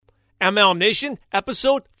MLM Nation,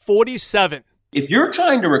 episode 47. If you're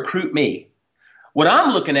trying to recruit me, what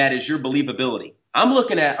I'm looking at is your believability. I'm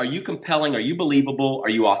looking at, are you compelling? Are you believable? Are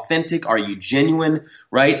you authentic? Are you genuine,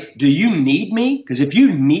 right? Do you need me? Because if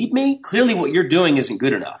you need me, clearly what you're doing isn't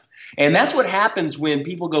good enough. And that's what happens when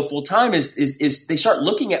people go full-time is they start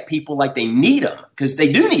looking at people like they need them, because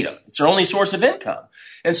they do need them. It's their only source of income.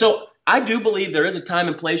 And so I do believe there is a time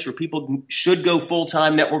and place where people should go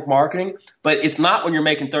full-time network marketing, but it's not when you're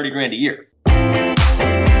making $30,000 a year.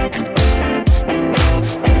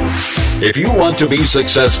 If you want to be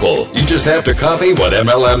successful, you just have to copy what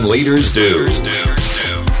MLM leaders do.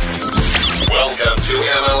 Welcome to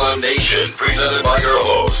MLM Nation, presented by your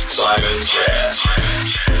host, Simon Chan,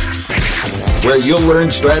 where you'll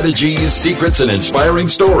learn strategies, secrets, and inspiring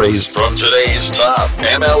stories from today's top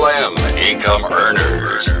MLM income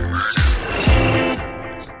earners.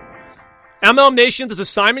 MLM Nation, this is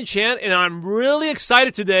Simon Chan, and I'm really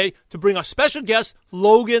excited today to bring our special guest,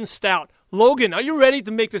 Logan Stout. Logan, are you ready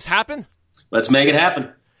to make this happen? Let's make it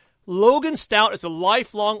happen. Logan Stout is a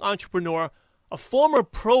lifelong entrepreneur, a former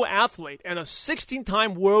pro athlete, and a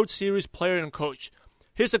 16-time World Series player and coach.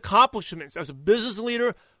 His accomplishments as a business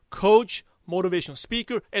leader, coach, motivational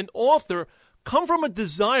speaker, and author come from a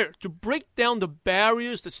desire to break down the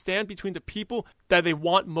barriers that stand between the people that they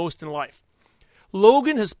want most in life.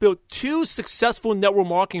 Logan has built 2 successful network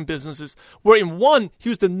marketing businesses, where in one, he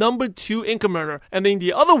was the number 2 income earner, and in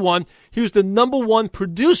the other one, he was the number 1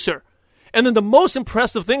 producer. And then the most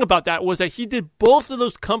impressive thing about that was that he did both of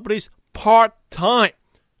those companies part-time.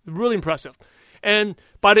 Really impressive. And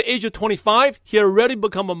by the age of 25, he had already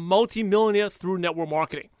become a multi-millionaire through network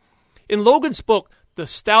marketing. In Logan's book, The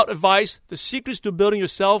Stout Advice, The Secrets to Building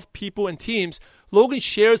Yourself, People, and Teams, Logan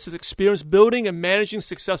shares his experience building and managing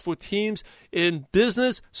successful teams in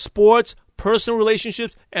business, sports, personal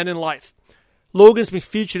relationships, and in life. Logan's been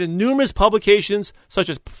featured in numerous publications such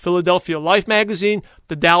as Philadelphia Life magazine,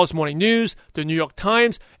 the Dallas Morning News, the New York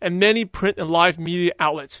Times, and many print and live media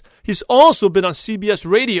outlets. He's also been on CBS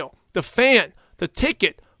Radio, The Fan, The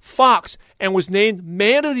Ticket, Fox, and was named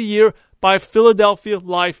Man of the Year by Philadelphia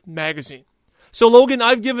Life magazine. So, Logan,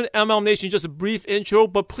 I've given MLM Nation just a brief intro,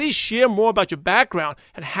 but please share more about your background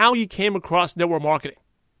and how you came across network marketing.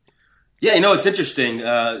 Yeah, it's interesting.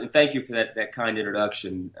 Thank you for that kind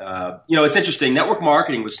introduction. It's interesting. Network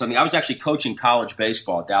marketing was something. I was actually coaching college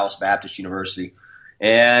baseball at Dallas Baptist University,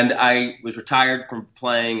 and I was retired from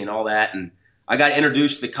playing and all that, and I got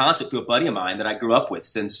introduced to the concept to a buddy of mine that I grew up with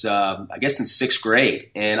since since 6th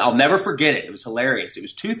grade, and I'll never forget it. It was hilarious. It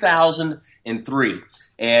was 2003.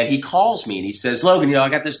 And he calls me and he says, Logan, I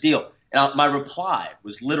got this deal. And my reply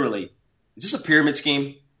was literally, is this a pyramid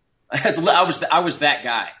scheme? I was that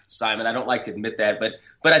guy, Simon. I don't like to admit that, but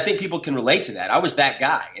I think people can relate to that. I was that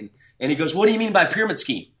guy. And he goes, what do you mean by pyramid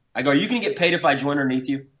scheme? I go, are you going to get paid if I join underneath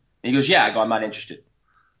you? And he goes, yeah. I go, I'm not interested.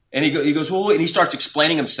 And he goes, well, and he starts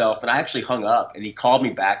explaining himself, and I actually hung up, and he called me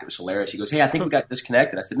back. It was hilarious. He goes, hey, I think we got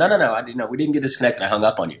disconnected. I said, no, I didn't know. We didn't get disconnected. I hung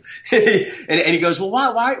up on you. and he goes, well,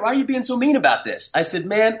 why are you being so mean about this? I said,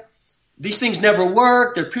 man, these things never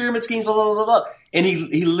work. They're pyramid schemes, blah, blah, blah, blah. And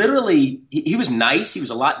he literally, he was nice. He was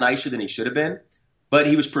a lot nicer than he should have been, but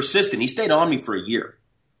he was persistent. He stayed on me for a year.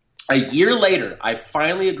 A year later, I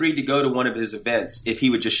finally agreed to go to one of his events if he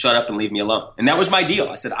would just shut up and leave me alone. And that was my deal.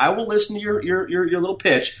 I said, I will listen to your little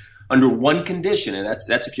pitch under one condition, and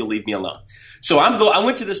that's if you'll leave me alone. So I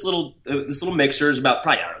went to this little mixer. It's about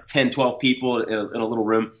probably 10, 12 people in a little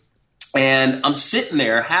room. And I'm sitting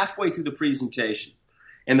there halfway through the presentation.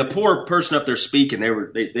 And the poor person up there speaking,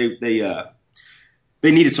 they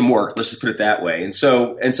needed some work. Let's just put it that way. And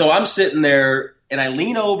so I'm sitting there, and I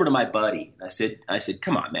lean over to my buddy. I said,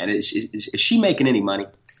 come on, man, is she making any money?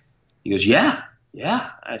 He goes, yeah.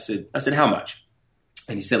 I said, how much?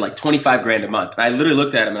 And he said, like $25,000 a month. And I literally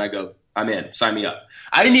looked at him and I go, I'm in. Sign me up.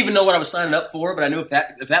 I didn't even know what I was signing up for, but I knew if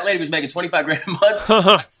that lady was making $25,000 a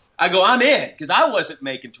month, I go, I'm in, because I wasn't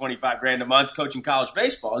making $25,000 a month coaching college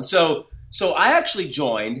baseball. And so I actually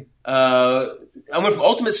joined. I went from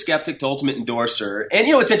ultimate skeptic to ultimate endorser. And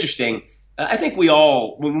it's interesting. I think we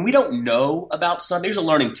all, when we don't know about something, here's a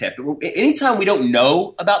learning tip. Anytime we don't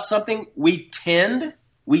know about something, we tend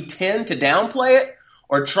to downplay it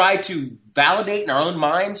or try to validate in our own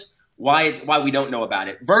minds why we don't know about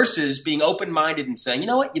it, versus being open-minded and saying, you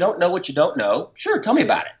know what, you don't know what you don't know. Sure, tell me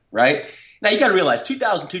about it, right? Now, you got to realize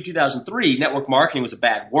 2002, 2003, network marketing was a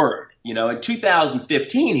bad word. In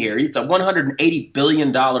 2015 here, it's a $180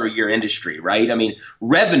 billion a year industry, right? I mean,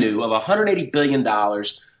 revenue of $180 billion,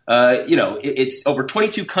 it's over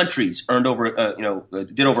 22 countries earned over,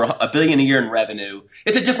 did over $1 billion a year in revenue.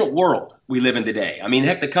 It's a different world we live in today. I mean,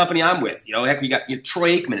 heck, the company I'm with, you got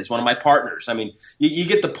Troy Aikman is one of my partners. I mean, you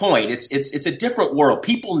get the point. It's a different world.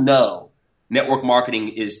 People know network marketing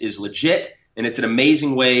is legit, and it's an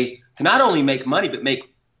amazing way to not only make money, but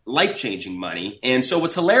make life-changing money. And so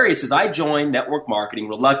what's hilarious is I joined network marketing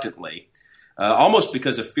reluctantly, almost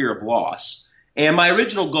because of fear of loss. And my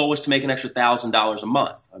original goal was to make an extra $1,000 a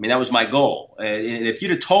month. I mean, that was my goal. And if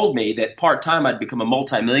you'd have told me that part-time I'd become a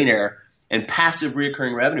multimillionaire and passive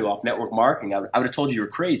recurring revenue off network marketing, I would have told you were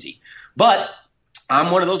crazy. But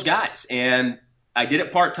I'm one of those guys. And I did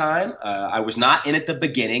it part-time. I was not in at the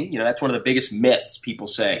beginning. That's one of the biggest myths people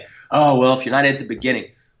say. Oh, well, if you're not in at the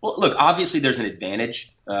beginning. Well, look, obviously there's an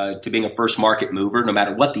advantage to being a first market mover, no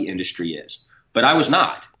matter what the industry is. But I was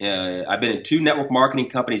not. I've been in 2 network marketing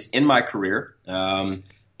companies in my career, and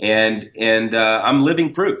I'm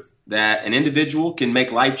living proof that an individual can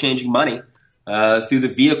make life-changing money through the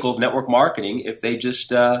vehicle of network marketing if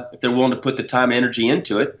they're willing to put the time and energy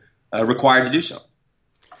into it required to do so.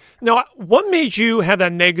 Now, what made you have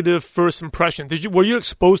that negative first impression? Were you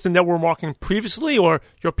exposed to network marketing previously, or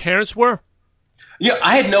your parents were?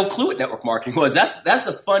 I had no clue what network marketing was. That's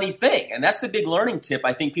the funny thing. And that's the big learning tip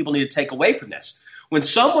I think people need to take away from this. When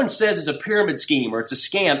someone says it's a pyramid scheme or it's a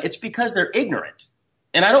scam, it's because they're ignorant.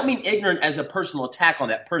 And I don't mean ignorant as a personal attack on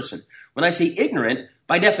that person. When I say ignorant,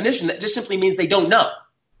 by definition, that just simply means they don't know.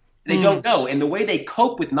 They don't know. And the way they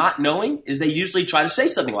cope with not knowing is they usually try to say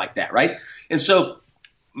something like that, right? And so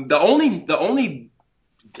the only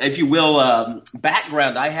if you will,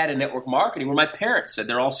 background I had in network marketing where my parents said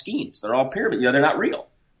they're all schemes. They're all pyramid. They're not real.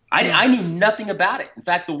 I knew nothing about it. In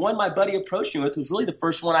fact, the one my buddy approached me with was really the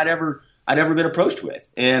first one I'd ever been approached with.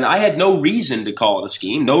 And I had no reason to call it a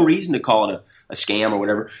scheme, no reason to call it a scam or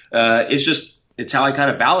whatever. It's how I kind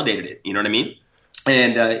of validated it. You know what I mean?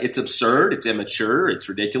 And it's absurd. It's immature. It's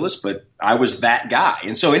ridiculous. But I was that guy.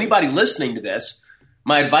 And so anybody listening to this,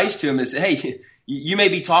 my advice to him is, hey, you may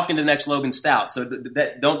be talking to the next Logan Stout, so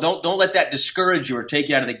don't let that discourage you or take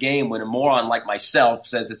you out of the game when a moron like myself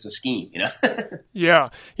says it's a scheme. Yeah.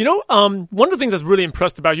 One of the things that's really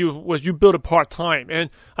impressed about you was you built it part-time. And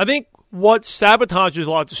I think what sabotages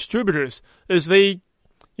a lot of distributors is they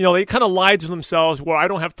kind of lie to themselves, well, I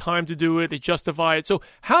don't have time to do it. They justify it. So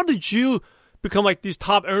how did you become like these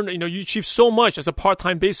top earners? You achieved so much as a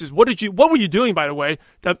part-time basis. What were you doing, by the way,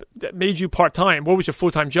 that made you part-time? What was your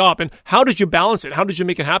full-time job? And how did you balance it? How did you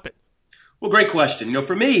make it happen? Well, great question.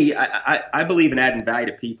 For me, I believe in adding value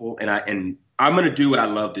to people, and I'm going to do what I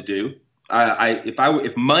love to do.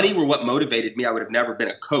 If money were what motivated me, I would have never been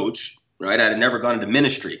a coach, right? I'd have never gone into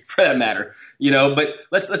ministry, for that matter. But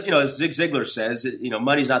let's as Zig Ziglar says,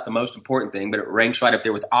 money's not the most important thing, but it ranks right up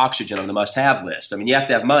there with oxygen on the must-have list. I mean, you have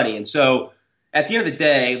to have money, and so at the end of the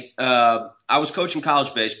day, I was coaching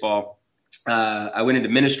college baseball. I went into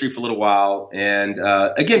ministry for a little while, and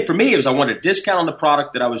again, for me, it was I wanted a discount on the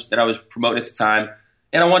product that I was promoting at the time,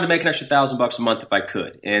 and I wanted to make an extra $1,000 a month if I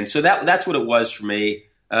could. And so that's what it was for me.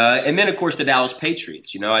 And then, of course, the Dallas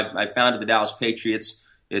Patriots. I founded the Dallas Patriots.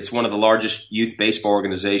 It's one of the largest youth baseball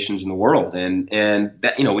organizations in the world, and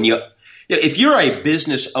that if you're a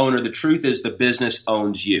business owner, the truth is the business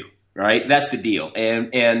owns you, right? That's the deal,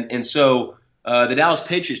 and so. The Dallas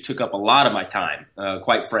Patriots took up a lot of my time,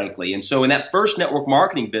 quite frankly. And so in that first network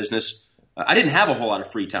marketing business, I didn't have a whole lot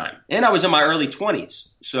of free time. And I was in my early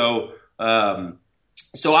 20s. So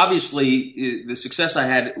obviously the success I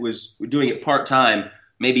had was doing it part-time.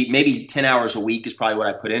 Maybe 10 hours a week is probably what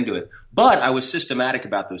I put into it. But I was systematic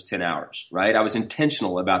about those 10 hours, right? I was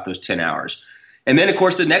intentional about those 10 hours. And then, of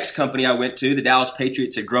course, the next company I went to, the Dallas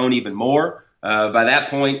Patriots, had grown even more. By that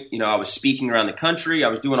point, I was speaking around the country. I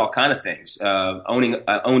was doing all kind of things.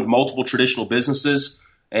 I owned multiple traditional businesses.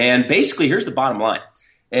 And basically, here's the bottom line.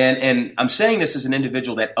 And I'm saying this as an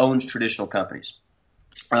individual that owns traditional companies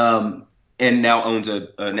and now owns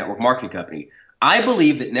a network marketing company. I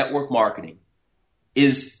believe that network marketing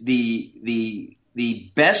is the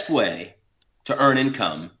best way to earn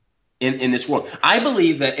income in this world. I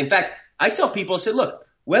believe that, in fact, I tell people, I say, look,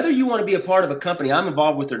 whether you want to be a part of a company I'm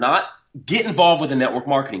involved with or not, get involved with a network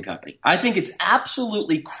marketing company. I think it's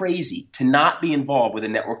absolutely crazy to not be involved with a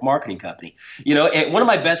network marketing company. And one of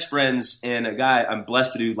my best friends and a guy I'm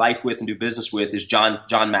blessed to do life with and do business with is John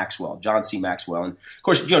Maxwell, John C. Maxwell. And of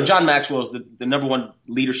course, John Maxwell is the number one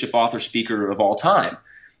leadership author speaker of all time.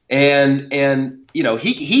 And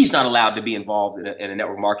he's not allowed to be involved in a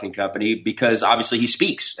network marketing company because obviously he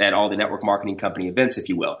speaks at all the network marketing company events, if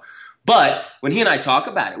you will. But when he and I talk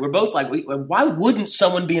about it, we're both like, why wouldn't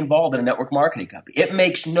someone be involved in a network marketing company? It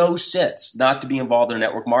makes no sense not to be involved in a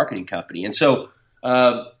network marketing company. And so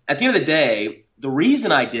at the end of the day, the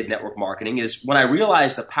reason I did network marketing is when I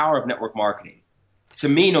realized the power of network marketing. To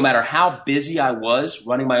me, no matter how busy I was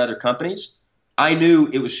running my other companies, I knew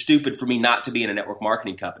it was stupid for me not to be in a network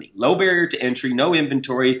marketing company. Low barrier to entry, no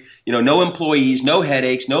inventory, no employees, no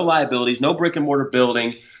headaches, no liabilities, no brick and mortar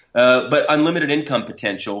building, but unlimited income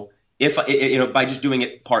potential by just doing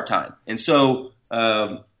it part-time. And so,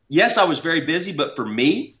 yes, I was very busy, but for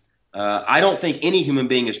me, I don't think any human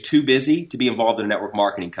being is too busy to be involved in a network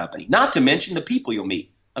marketing company, not to mention the people you'll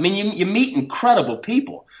meet. I mean, you meet incredible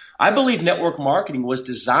people. I believe network marketing was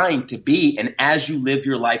designed to be an as you live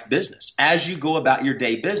your life business, as you go about your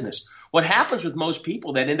day business. What happens with most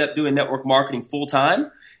people that end up doing network marketing full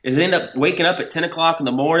time is they end up waking up at 10 o'clock in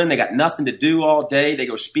the morning. They got nothing to do all day. They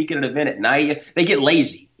go speak at an event at night. They get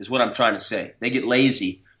lazy is what I'm trying to say. They get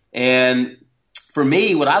lazy. And for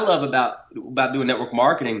me, what I love about doing network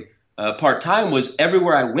marketing part-time was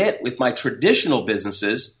everywhere I went with my traditional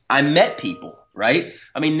businesses, I met people. Right?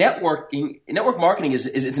 I mean, network marketing is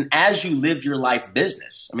it's an as you live your life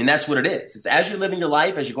business. I mean, that's what it is. It's as you're living your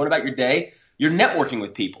life, as you're going about your day, you're networking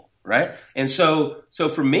with people, right? And so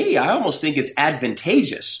for me, I almost think it's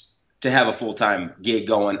advantageous to have a full-time gig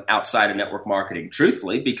going outside of network marketing,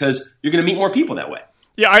 truthfully, because you're going to meet more people that way.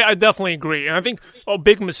 Yeah, I definitely agree. And I think a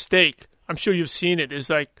big mistake, I'm sure you've seen it, is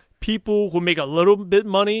like people who make a little bit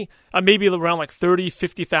money, maybe around like 30,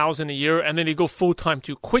 50,000 a year, and then they go full-time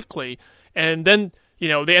too quickly. And then,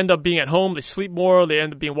 they end up being at home, they sleep more, they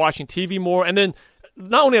end up being watching TV more, and then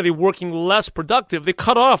not only are they working less productive, they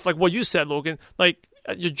cut off, like what you said, Logan, like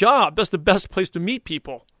your job. That's the best place to meet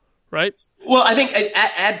people, right? Well, I think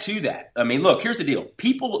add to that. I mean, look, here's the deal.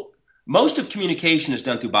 Most of communication is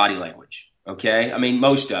done through body language, okay? I mean,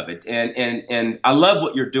 most of it. And I love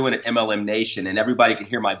what you're doing at MLM Nation, and everybody can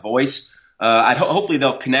hear my voice. Hopefully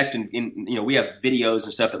they'll connect and we have videos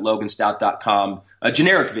and stuff at loganstout.com,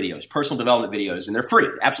 generic videos, personal development videos, and they're free,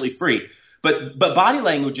 absolutely free. But body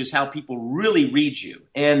language is how people really read you.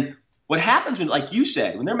 And what happens when, like you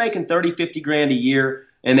said, when they're making 30, 50 grand a year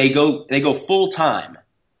and they go full time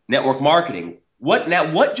network marketing,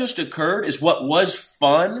 what just occurred is what was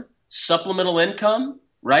fun, supplemental income,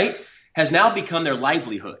 right, has now become their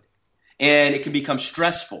livelihood, and it can become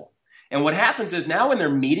stressful. And what happens is now when they're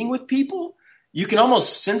meeting with people, you can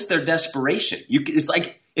almost sense their desperation. It's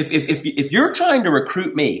like if you're trying to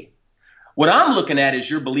recruit me, what I'm looking at is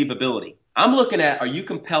your believability. I'm looking at, are you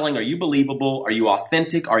compelling? Are you believable? Are you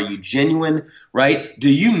authentic? Are you genuine? Right? Do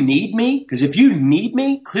you need me? Because if you need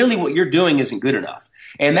me, clearly what you're doing isn't good enough.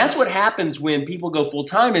 And that's what happens when people go full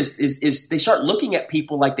time is they start looking at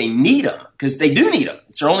people like they need them, because they do need them.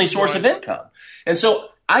 It's their only source of income. And so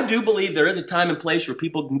I do believe there is a time and place where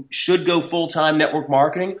people should go full-time network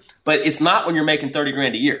marketing, but it's not when you're making 30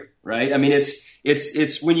 grand a year, right? I mean,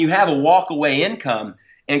 it's when you have a walk-away income,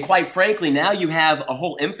 and quite frankly, now you have a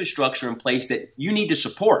whole infrastructure in place that you need to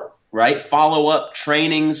support, right? Follow-up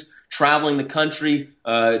trainings, traveling the country,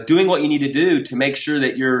 doing what you need to do to make sure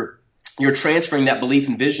that you're transferring that belief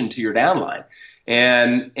and vision to your downline.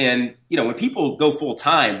 And when people go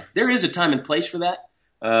full-time, there is a time and place for that.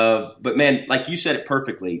 But man, like you said it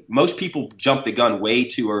perfectly, most people jump the gun way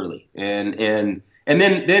too early, and then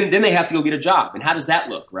they have to go get a job. And how does that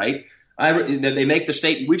look, right? They make the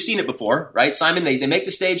statement. We've seen it before, right, Simon? They make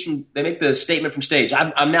the statement from stage.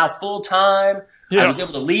 I'm now full time. Yeah. I was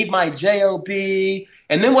able to leave my job.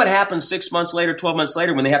 And then what happens 6 months later, 12 months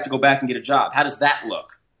later, when they have to go back and get a job? How does that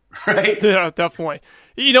look, right? Yeah, definitely.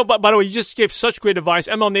 But by the way, you just gave such great advice.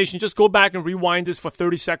 ML Nation, just go back and rewind this for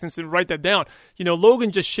 30 seconds and write that down.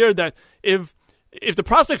 Logan just shared that if the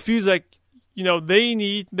prospect feels like, they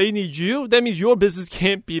need you, that means your business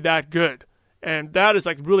can't be that good. And that is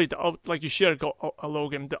like really, like you shared,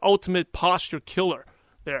 Logan, the ultimate posture killer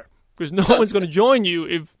there. Because no one's going to join you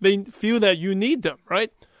if they feel that you need them,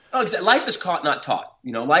 right? Oh, exactly. Life is caught, not taught.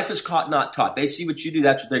 Life is caught, not taught. They see what you do,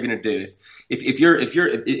 that's what they're going to do.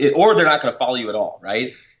 Or they're not going to follow you at all,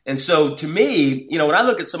 right? And so, to me, when I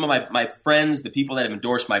look at some of my friends, the people that have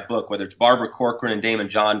endorsed my book, whether it's Barbara Corcoran and Damon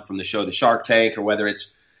John from the show The Shark Tank, or whether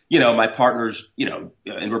it's my partners, and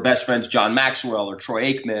we're best friends, John Maxwell or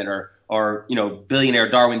Troy Aikman or billionaire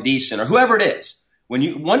Darwin Deason or whoever it is.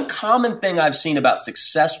 One common thing I've seen about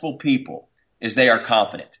successful people is they are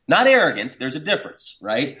confident. Not arrogant. There's a difference,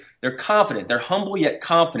 right? They're confident. They're humble yet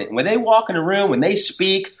confident. When they walk in a room, when they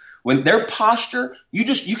speak, when their posture, you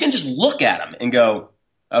can just look at them and go,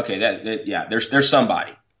 okay, there's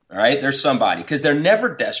somebody, all right? There's somebody, because they're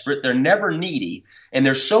never desperate. They're never needy. And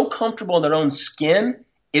they're so comfortable in their own skin.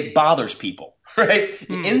 it bothers people, right?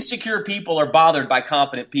 Insecure people are bothered by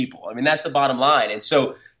confident people. I mean, that's the bottom line. And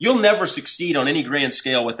so you'll never succeed on any grand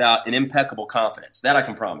scale without an impeccable confidence. That I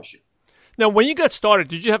can promise you. Now, when you got started,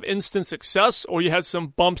 did you have instant success, or you had some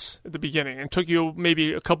bumps at the beginning and it took you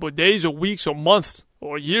maybe a couple of days or weeks or months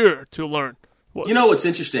or a year to learn? You know, what's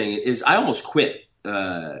interesting is I almost quit.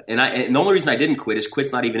 And the only reason I didn't quit is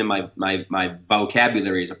quit's not even in my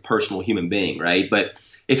vocabulary as a personal human being, right? But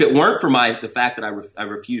if it weren't for the fact that I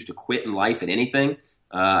refuse to quit in life and anything,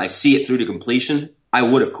 I see it through to completion, I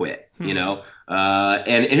would have quit, you know?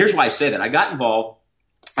 And here's why I say that. I got involved.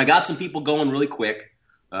 I got some people going really quick.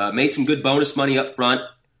 Made some good bonus money up front,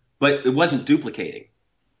 but it wasn't duplicating.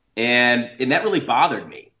 And that really bothered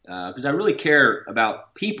me because I really care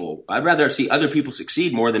about people. I'd rather see other people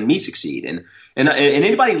succeed more than me succeed. And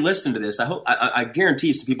anybody listening to this, I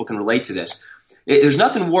guarantee some people can relate to this. There's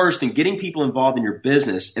nothing worse than getting people involved in your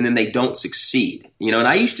business and then they don't succeed. You know, and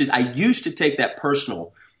I used to take that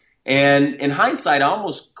personal. And in hindsight, I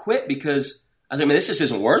almost quit because I was like, man, this just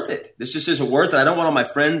isn't worth it. This just isn't worth it. I don't want all my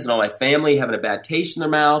friends and all my family having a bad taste in their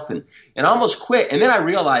mouth, and I almost quit. And then I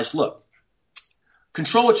realized, look,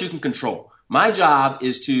 control what you can control. My job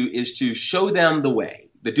is to show them the way,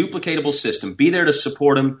 the duplicatable system, be there to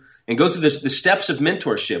support them, and go through the steps of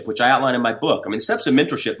mentorship, which I outline in my book. I mean, steps of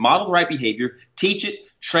mentorship: model the right behavior, teach it,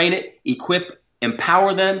 train it, equip,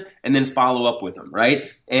 empower them, and then follow up with them,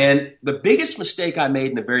 right? And the biggest mistake I made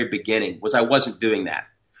in the very beginning was I wasn't doing that.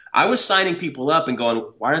 I was signing people up and going,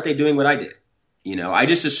 why aren't they doing what I did? You know, I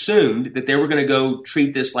just assumed that they were going to go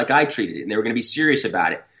treat this like I treated it and they were going to be serious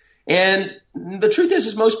about it. And the truth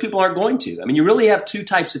is most people aren't going to. I mean, you really have two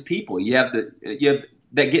types of people. You have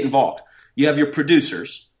that get involved. You have your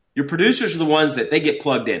producers. Your producers are the ones that they get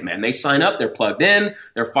plugged in, man. They sign up, they're plugged in,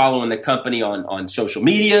 they're following the company on social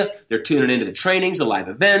media, they're tuning into the trainings, the live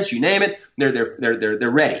events, you name it.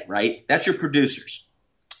 They're ready, right? That's your producers.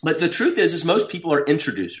 But the truth is most people are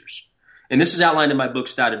introducers. And this is outlined in my book,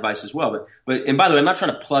 Stout Advice, as well. But by the way, I'm not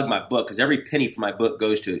trying to plug my book because every penny from my book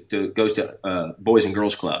goes to Boys and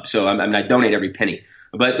Girls Club. So I donate every penny.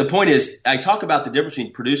 But the point is, I talk about the difference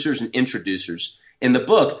between producers and introducers in the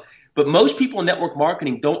book. But most people in network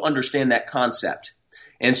marketing don't understand that concept.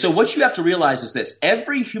 And so what you have to realize is this: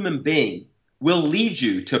 every human being will lead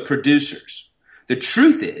you to producers. The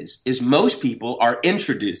truth is most people are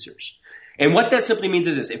introducers. And what that simply means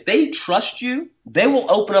is this: if they trust you, they will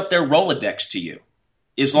open up their Rolodex to you.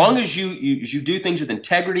 As long as you do things with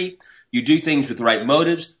integrity, you do things with the right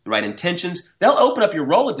motives, the right intentions, they'll open up your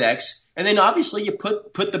Rolodex. And then obviously you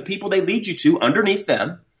put the people they lead you to underneath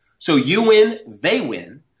them. So you win, they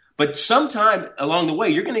win. But sometime along the way,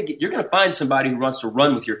 you're going to find somebody who wants to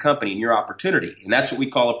run with your company and your opportunity. And that's what we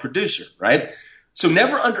call a producer, right? So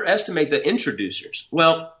never underestimate the introducers.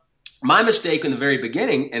 Well, my mistake in the very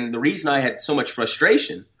beginning, and the reason I had so much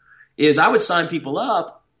frustration, is I would sign people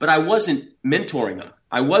up, but I wasn't mentoring them.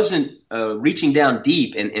 I wasn't reaching down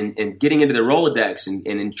deep and getting into their Rolodex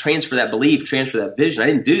and transfer that belief, transfer that vision. I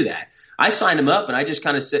didn't do that. I signed them up, and I just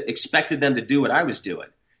kind of expected them to do what I was doing.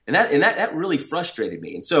 And that really frustrated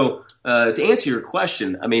me. And so to answer your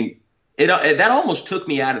question, I mean, that almost took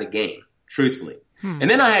me out of the game, truthfully. And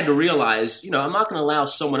then I had to realize, I'm not going to allow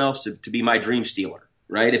someone else to be my dream stealer.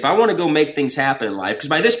 Right? If I want to go make things happen in life, because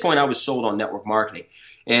by this point I was sold on network marketing,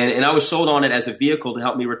 and I was sold on it as a vehicle to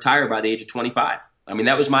help me retire by the age of 25. I mean,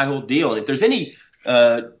 that was my whole deal. And if there's any,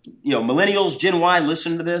 millennials, Gen Y,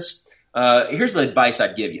 listen to this, here's the advice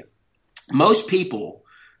I'd give you. Most people,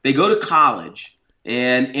 they go to college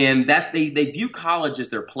and that they view college as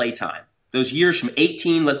their playtime. Those years from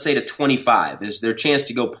 18, let's say, to 25 is their chance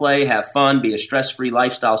to go play, have fun, be a stress-free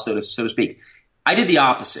lifestyle, so to speak. I did the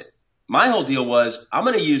opposite. My whole deal was I'm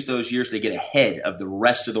going to use those years to get ahead of the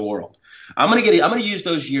rest of the world. I'm going to use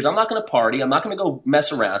those years. I'm not going to party. I'm not going to go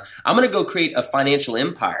mess around. I'm going to go create a financial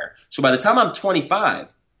empire. So by the time I'm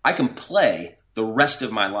 25, I can play the rest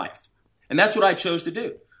of my life. And that's what I chose to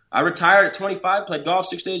do. I retired at 25, played golf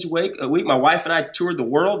 6 days a week. My wife and I toured the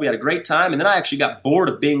world. We had a great time. And then I actually got bored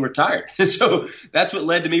of being retired. And so that's what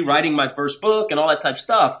led to me writing my first book and all that type of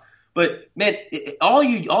stuff. But man, all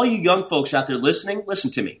you young folks out there listening, listen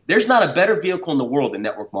to me. There's not a better vehicle in the world than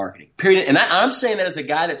network marketing, period. And I'm saying that as a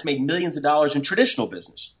guy that's made millions of dollars in traditional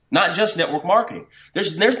business, not just network marketing.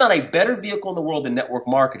 There's not a better vehicle in the world than network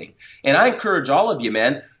marketing. And I encourage all of you,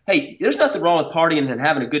 man, hey, there's nothing wrong with partying and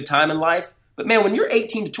having a good time in life. But man, when you're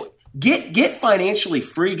 18 to 20, get financially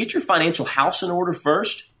free, get your financial house in order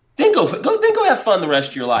first. Then go have fun the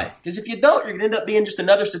rest of your life. Because if you don't, you're going to end up being just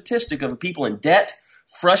another statistic of people in debt,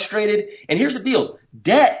 frustrated. And here's the deal.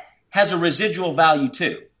 Debt has a residual value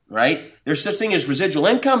too, right? There's such thing as residual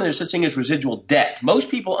income and there's such thing as residual debt.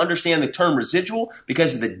 Most people understand the term residual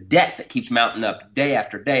because of the debt that keeps mounting up day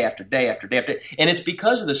after day after day after day after day. And it's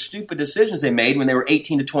because of the stupid decisions they made when they were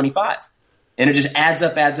 18 to 25. And it just adds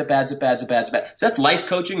up. So that's life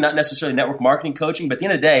coaching, not necessarily network marketing coaching. But at the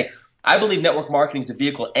end of the day, I believe network marketing is the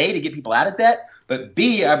vehicle, A, to get people out of debt. But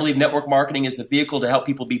B, I believe network marketing is the vehicle to help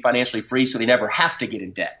people be financially free so they never have to get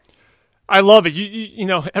in debt. I love it. You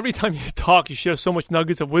know, every time you talk, you share so much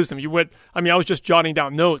nuggets of wisdom. I was just jotting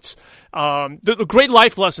down notes. The great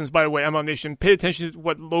life lessons, by the way, MLM Nation. Pay attention to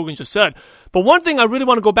what Logan just said. But one thing I really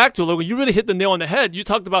want to go back to, Logan, you really hit the nail on the head. You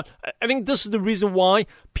talked about, I think this is the reason why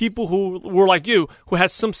people who were like you, who had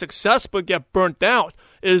some success but get burnt out,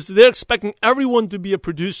 is they're expecting everyone to be a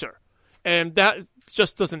producer. And that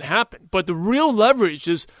just doesn't happen. But the real leverage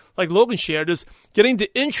is, like Logan shared, is getting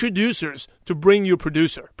the introducers to bring you a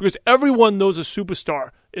producer. Because everyone knows a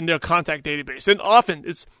superstar in their contact database. And often,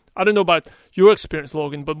 I don't know about your experience,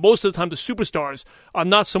 Logan, but most of the time the superstars are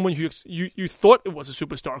not someone who you thought it was a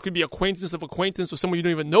superstar. It could be acquaintance of acquaintance or someone you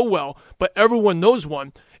don't even know well, but everyone knows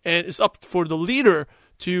one. And it's up for the leader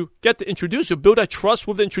to get the introducer, build that trust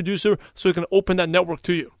with the introducer so it can open that network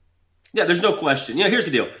to you. Yeah, there's no question. You know, here's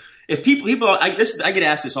the deal. If I get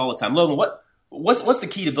asked this all the time, Logan, what's the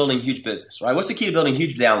key to building a huge business, right? What's the key to building a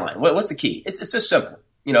huge downline? What's the key? It's just simple.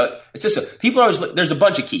 You know, it's just simple. People always there's a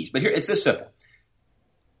bunch of keys, but here it's just simple.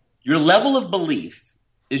 Your level of belief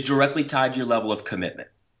is directly tied to your level of commitment.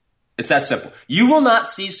 It's that simple. You will not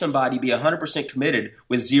see somebody be 100% committed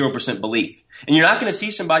with 0% belief, and you're not going to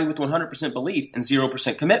see somebody with 100% belief and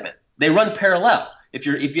 0% commitment. They run parallel. If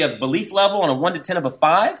you have belief level on a 1 to 10 of a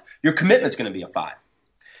 5, your commitment's going to be a 5.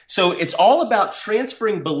 So it's all about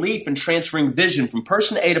transferring belief and transferring vision from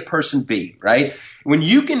person A to person B, right? When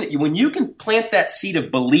you can plant that seed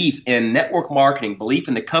of belief in network marketing, belief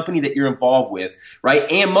in the company that you're involved with, right?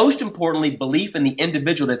 And most importantly, belief in the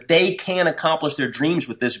individual that they can accomplish their dreams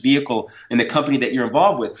with this vehicle and the company that you're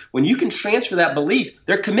involved with. When you can transfer that belief,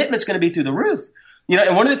 their commitment's going to be through the roof. You know,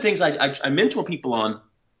 and one of the things I mentor people on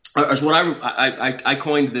is what I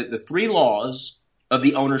coined the 3 laws of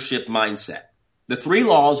the ownership mindset. The 3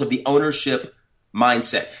 laws of the ownership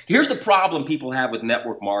mindset. Here's the problem people have with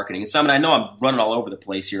network marketing. And Simon, I know I'm running all over the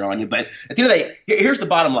place here on you, but at the end of the day, here's the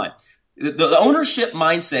bottom line. The ownership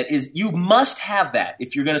mindset is you must have that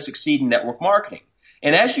if you're going to succeed in network marketing.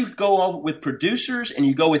 And as you go over with producers and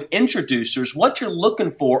you go with introducers, what you're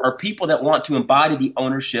looking for are people that want to embody the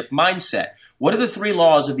ownership mindset. What are the 3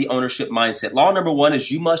 laws of the ownership mindset? Law number 1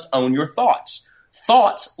 is you must own your thoughts.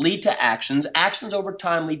 Thoughts lead to actions. Actions over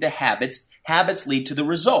time lead to habits. Habits lead to the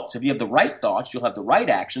results. If you have the right thoughts, you'll have the right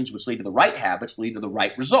actions, which lead to the right habits, lead to the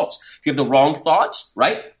right results. If you have the wrong thoughts,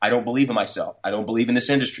 right? I don't believe in myself. I don't believe in this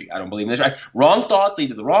industry. I don't believe in this. Right? Wrong thoughts lead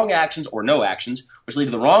to the wrong actions or no actions, which lead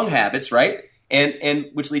to the wrong habits, right? And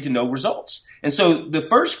which lead to no results. And so the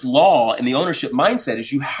first law in the ownership mindset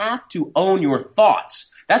is you have to own your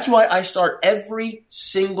thoughts. That's why I start every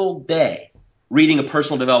single day reading a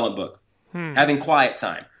personal development book, having quiet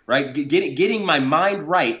time, right? Getting my mind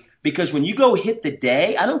right. Because when you go hit the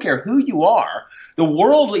day, I don't care who you are, the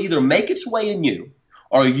world will either make its way in you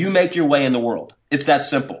or you make your way in the world. It's that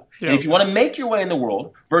simple. Yeah. And if you want to make your way in the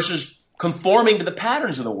world versus conforming to the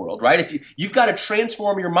patterns of the world, right? If you've got to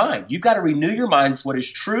transform your mind. You've got to renew your mind with what is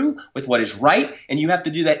true, with what is right, and you have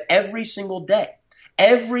to do that every single day.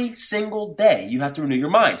 Every single day you have to renew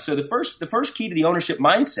your mind. So the first key to the ownership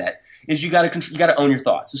mindset is you got to own your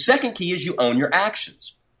thoughts. The second key is you own your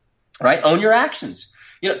actions. Right? Own your actions.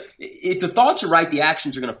 You know, if the thoughts are right, the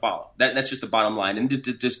actions are going to follow. That's just the bottom line. And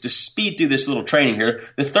to speed through this little training here,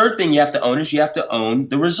 the third thing you have to own is you have to own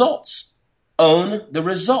the results. Own the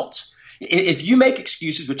results. If you make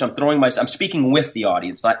excuses, which I'm speaking with the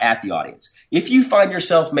audience, not at the audience. If you find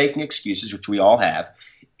yourself making excuses, which we all have,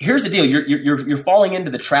 here's the deal. You're falling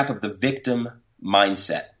into the trap of the victim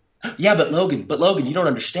mindset. Yeah, but Logan, you don't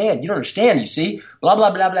understand. You see? Blah,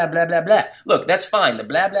 blah, blah, blah, blah, blah, blah. Look, that's fine. The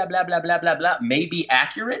blah, blah, blah, blah, blah, blah, blah may be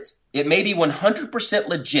accurate. It may be 100%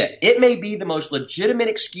 legit. It may be the most legitimate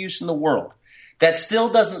excuse in the world. That still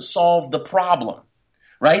doesn't solve the problem,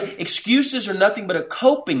 right? Excuses are nothing but a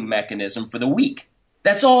coping mechanism for the weak.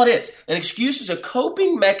 That's all it is. An excuse is a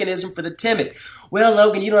coping mechanism for the timid. Well,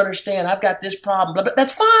 Logan, you don't understand. I've got this problem. But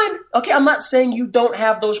that's fine. Okay, I'm not saying you don't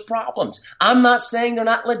have those problems. I'm not saying they're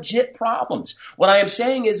not legit problems. What I am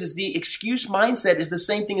saying is the excuse mindset is the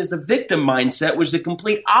same thing as the victim mindset, which is the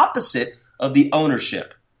complete opposite of the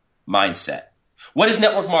ownership mindset. What is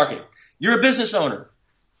network marketing? You're a business owner.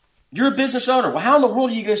 You're a business owner. Well, how in the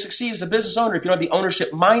world are you going to succeed as a business owner if you don't have the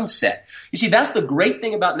ownership mindset? You see, that's the great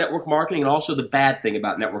thing about network marketing and also the bad thing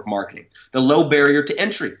about network marketing, the low barrier to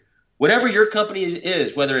entry. Whatever your company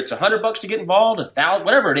is, whether it's $100 to get involved, $1,000,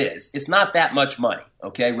 whatever it is, it's not that much money,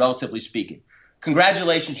 okay, relatively speaking.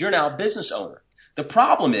 Congratulations, you're now a business owner. The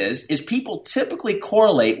problem is people typically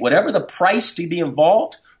correlate whatever the price to be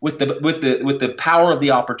involved with the power of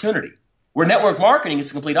the opportunity. Where network marketing is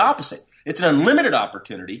the complete opposite. It's an unlimited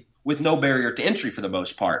opportunity with no barrier to entry for the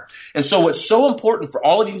most part. And so what's so important for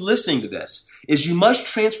all of you listening to this is you must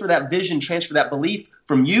transfer that vision, transfer that belief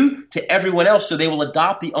from you to everyone else so they will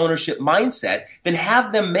adopt the ownership mindset. Then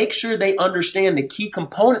have them make sure they understand the key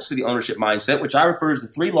components to the ownership mindset, which I refer to as the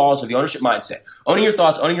 3 laws of the ownership mindset. Owning your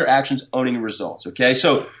thoughts, owning your actions, owning your results. Okay,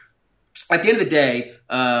 so at the end of the day,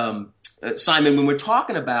 Simon, when we're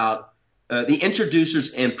talking about the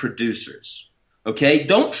introducers and producers, okay,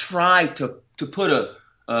 don't try to put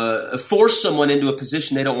force someone into a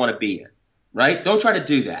position they don't want to be in, right? Don't try to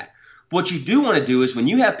do that. What you do want to do is when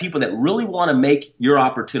you have people that really want to make your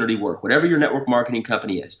opportunity work, whatever your network marketing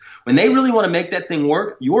company is, when they really want to make that thing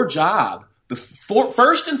work, your job,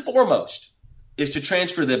 first and foremost, is to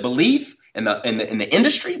transfer the belief in the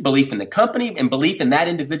industry, belief in the company, and belief in that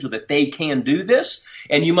individual that they can do this.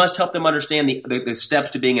 And you must help them understand the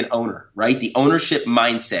steps to being an owner, right? The ownership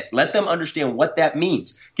mindset. Let them understand what that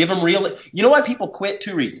means. Give them you know why people quit?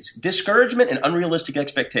 2 reasons. Discouragement and unrealistic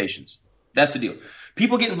expectations. That's the deal.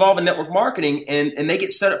 People get involved in network marketing and they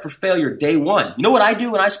get set up for failure day one. You know what I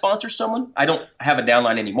do when I sponsor someone? I don't have a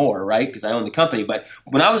downline anymore, right? Because I own the company. But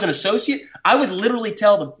when I was an associate, I would literally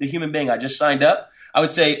tell the human being I just signed up, I would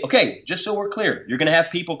say, okay, just so we're clear, you're going to have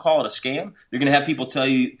people call it a scam. You're going to have people tell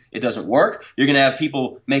you it doesn't work. You're going to have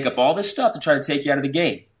people make up all this stuff to try to take you out of the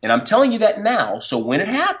game. And I'm telling you that now, so when it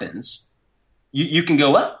happens, you can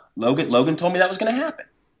go, well, Logan told me that was going to happen.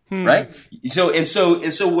 Right? So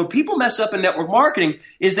where people mess up in network marketing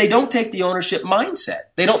is they don't take the ownership mindset.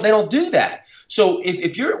 They don't do that. So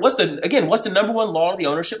if you're, what's the number one law of the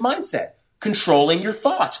ownership mindset? Controlling your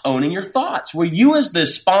thoughts, owning your thoughts. Where you as the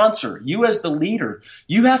sponsor, you as the leader,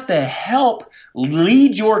 you have to help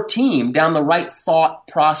lead your team down the right thought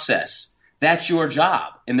process. That's your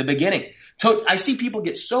job in the beginning. So I see people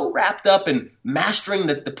get so wrapped up in mastering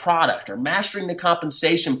the product or mastering the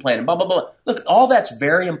compensation plan and blah, blah, blah. Look, all that's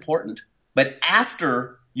very important, but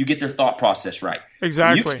after you get their thought process right.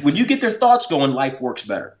 Exactly. When you get their thoughts going, life works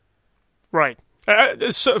better. Right.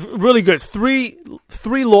 It's really good. Three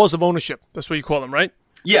laws of ownership. That's what you call them, right?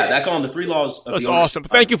 Yeah, I call them the 3 laws of That's the ownership. awesome.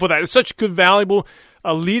 Thank you for that. It's such good, valuable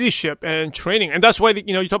leadership and training. And that's why,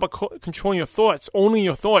 you talk about controlling your thoughts, owning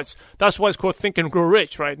your thoughts. That's why it's called Think and Grow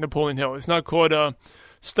Rich, right? Napoleon Hill. It's not called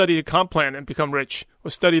study the comp plan and become rich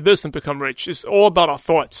or study this and become rich. It's all about our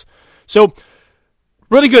thoughts. So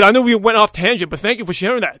really good. I know we went off tangent, but thank you for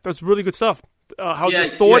sharing that. That's really good stuff. How's your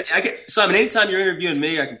thoughts? Yeah, Simon, anytime you're interviewing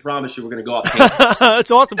me, I can promise you we're going to go off tangent. That's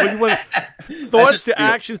awesome. When you went thoughts to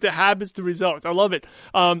actions to habits to results. I love it.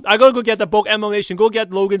 I got to go get the book, ML Nation. Go get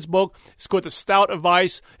Logan's book. It's called The Stout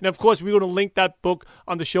Advice. And, of course, we're going to link that book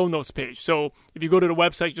on the show notes page. So if you go to the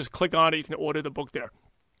website, just click on it. You can order the book there.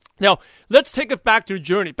 Now, let's take it back to your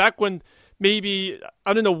journey. Back when maybe,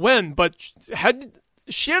 I don't know when, but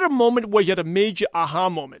share a moment where you had a major aha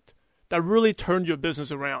moment that really turned your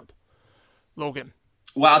business around. Logan.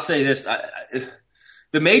 Well, I'll tell you this.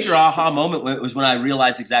 The major aha moment was when I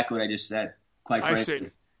realized exactly what I just said, quite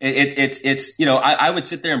frankly. It's I would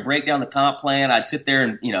sit there and break down the comp plan. I'd sit there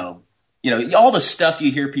and, all the stuff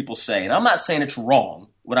you hear people say. And I'm not saying it's wrong.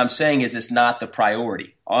 What I'm saying is it's not the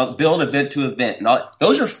priority. Build event to event. And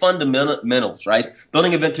those are fundamentals, right?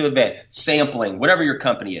 Building event to event, sampling, whatever your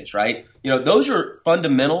company is, right? Those are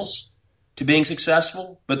fundamentals to being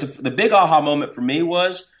successful. But the big aha moment for me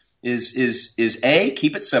is A,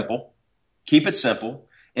 keep it simple. Keep it simple.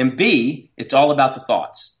 And B, it's all about the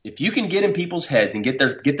thoughts. If you can get in people's heads and get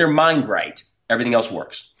their mind right, everything else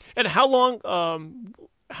works. And how long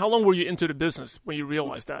were you into the business when you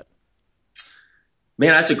realized that?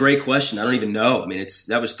 Man, that's a great question. I don't even know. I mean,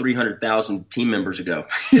 that was 300,000 team members ago.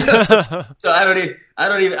 So I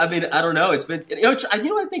don't know. It's been, what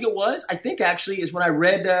I think it was? I think actually is when I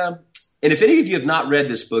read, and if any of you have not read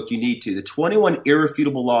this book, you need to. The 21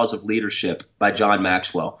 Irrefutable Laws of Leadership by John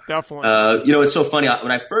Maxwell. Definitely. It's so funny.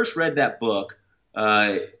 When I first read that book,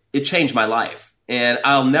 it changed my life. And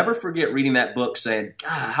I'll never forget reading that book saying, God,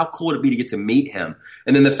 how cool would it be to get to meet him?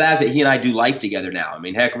 And then the fact that he and I do life together now. I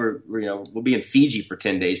mean, heck, we'll be in Fiji for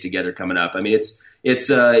 10 days together coming up. I mean, he's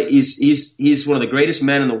one of the greatest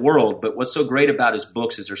men in the world, but what's so great about his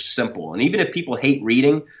books is they're simple. And even if people hate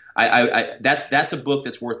reading, that's a book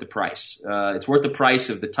that's worth the price. It's worth the price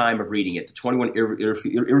of the time of reading it. The 21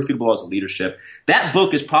 Irrefutable Laws of Leadership. That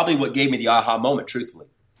book is probably what gave me the aha moment, truthfully.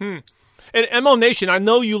 And ML Nation, I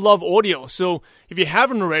know you love audio, so if you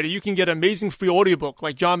haven't already, you can get an amazing free audiobook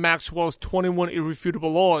like John Maxwell's 21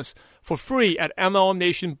 Irrefutable Laws for free at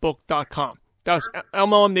mlmnationbook.com. That's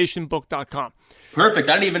mlmnationbook.com. Perfect.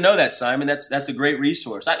 I didn't even know that, Simon. That's a great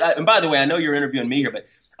resource. And by the way, I know you're interviewing me here, but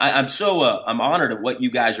I'm honored at what you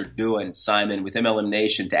guys are doing, Simon, with MLM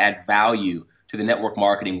Nation to add value to the network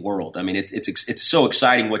marketing world. I mean, it's so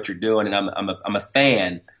exciting what you're doing, and I'm a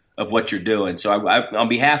fan of what you're doing. So on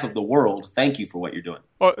behalf of the world, thank you for what you're doing.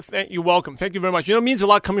 Oh, you're welcome. Thank you very much. It means a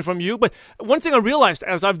lot coming from you. But one thing I realized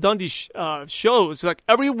as I've done these shows, like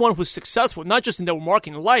everyone who's successful, not just in network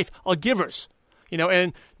marketing, in life, are givers.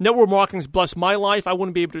 And network marketing's blessed my life. I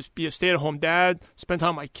wouldn't be able to be a stay-at-home dad, spend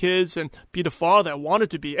time with my kids, and be the father I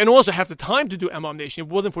wanted to be, and also have the time to do MLM Nation if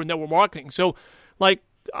it wasn't for network marketing. So,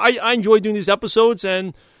 I enjoy doing these episodes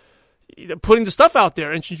and putting the stuff out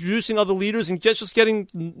there, introducing other leaders, and just getting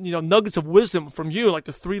nuggets of wisdom from you, like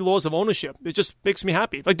the 3 laws of ownership. It just makes me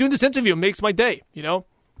happy. Like doing this interview makes my day. It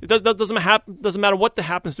doesn't matter what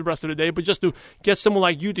happens the rest of the day, but just to get someone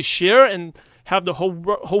like you to share and have the whole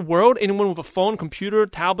world, anyone with a phone, computer,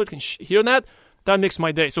 tablet can hear that makes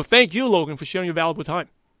my day. So thank you, Logan, for sharing your valuable time.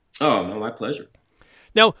 Oh, no, my pleasure.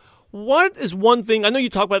 Now, what is one thing, I know you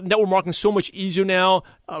talk about network marketing so much easier now.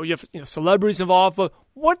 You have celebrities involved, but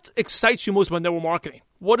what excites you most about network marketing?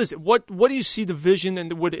 What is it? What do you see the vision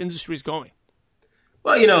and where the industry is going?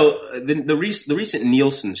 Well, the recent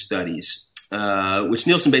Nielsen studies, which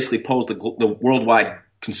Nielsen basically polls the worldwide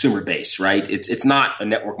consumer base, right? It's not a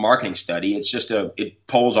network marketing study. It's just it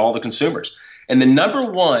polls all the consumers. And the number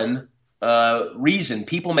one reason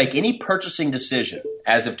people make any purchasing decision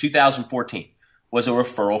as of 2014 was a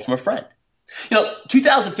referral from a friend.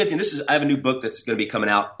 2015, I have a new book that's going to be coming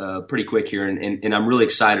out pretty quick here, and I'm really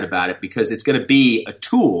excited about it because it's going to be a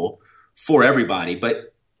tool for everybody.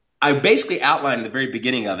 But I basically outlined in the very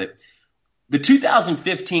beginning of it, the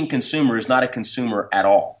 2015 consumer is not a consumer at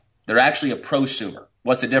all. They're actually a prosumer.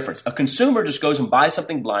 What's the difference? A consumer just goes and buys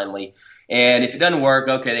something blindly, and if it doesn't work,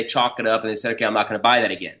 okay, they chalk it up and they say, okay, I'm not going to buy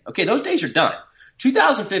that again. Okay, those days are done.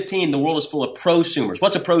 2015, the world is full of prosumers.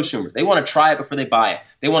 What's a prosumer? They want to try it before they buy it.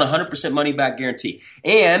 They want a 100% money back guarantee.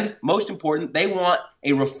 And most important, they want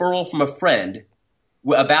a referral from a friend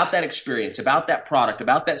about that experience, about that product,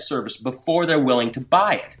 about that service before they're willing to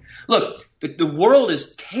buy it. Look, the world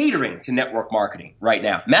is catering to network marketing right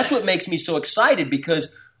now. And that's what makes me so excited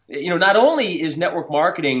because, not only is network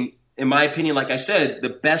marketing, in my opinion, like I said, the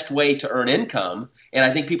best way to earn income, and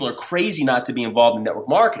I think people are crazy not to be involved in network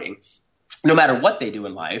marketing, no matter what they do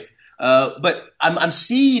in life. But I'm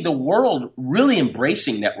seeing the world really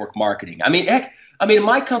embracing network marketing. I mean, in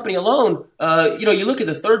my company alone, you look at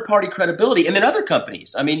the third-party credibility and then other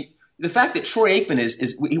companies. I mean, the fact that Troy Aikman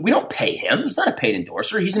we don't pay him. He's not a paid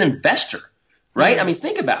endorser. He's an investor, right? I mean,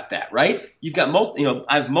 think about that, right? You've got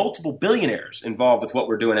I have multiple billionaires involved with what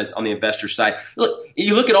we're doing on the investor side.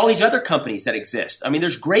 You look at all these other companies that exist. I mean,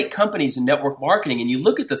 there's great companies in network marketing, and you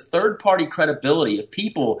look at the third-party credibility of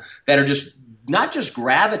people that are just not just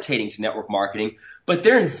gravitating to network marketing, but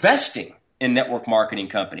they're investing in network marketing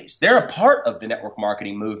companies. They're a part of the network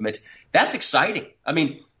marketing movement. That's exciting. I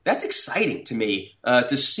mean, that's exciting to me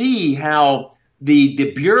to see how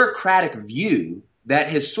the bureaucratic view that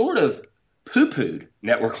has sort of poo-pooed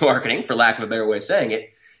network marketing, for lack of a better way of saying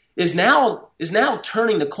it, is now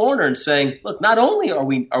turning the corner and saying, look, not only are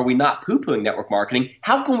we not poo-pooing network marketing,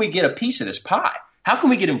 how can we get a piece of this pie? How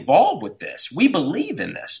can we get involved with this? We believe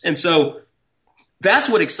in this. And so that's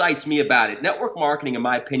what excites me about it. Network marketing, in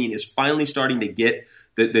my opinion, is finally starting to get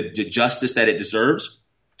the justice that it deserves.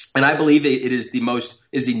 And I believe it is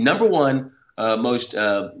the number one most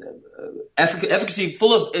efficacy,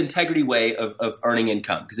 full of integrity way of earning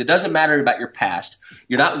income. Because it doesn't matter about your past.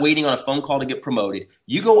 You're not waiting on a phone call to get promoted.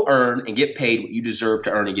 You go earn and get paid what you deserve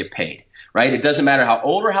to earn and get paid. Right? It doesn't matter how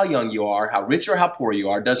old or how young you are, how rich or how poor you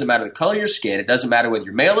are. It doesn't matter the color of your skin. It doesn't matter whether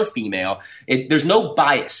you're male or female. There's no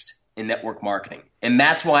bias in network marketing. And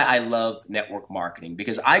that's why I love network marketing,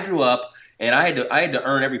 because I grew up and I had to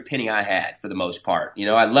earn every penny I had for the most part.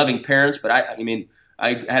 I had loving parents, but I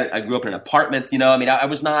grew up in an apartment,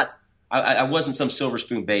 I wasn't some silver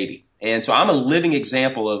spoon baby. And so I'm a living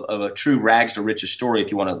example of a true rags to riches story,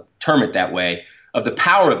 if you want to term it that way, of the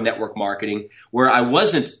power of network marketing, where I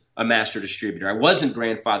wasn't a master distributor, I wasn't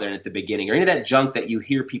grandfathered at the beginning, or any of that junk that you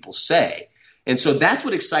hear people say. And so that's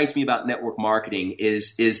what excites me about network marketing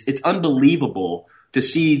is it's unbelievable to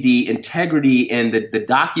see the integrity and the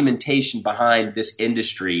documentation behind this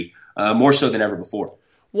industry more so than ever before.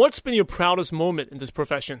 What's been your proudest moment in this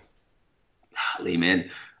profession? Golly, man.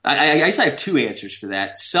 I guess I have two answers for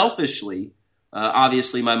that. Selfishly,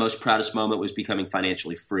 obviously, my most proudest moment was becoming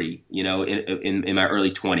financially free, in my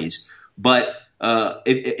early 20s. But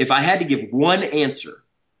if I had to give one answer,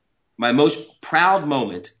 my most proud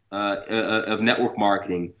moment of network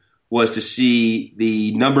marketing was to see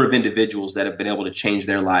the number of individuals that have been able to change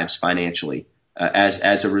their lives financially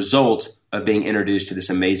as a result of being introduced to this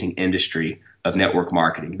amazing industry of network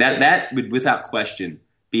marketing. That would, without question,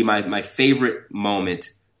 be my favorite moment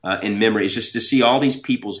in memory, is just to see all these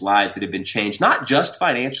people's lives that have been changed, not just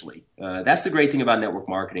financially. That's the great thing about network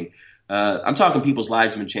marketing. I'm talking people's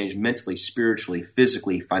lives have been changed mentally, spiritually,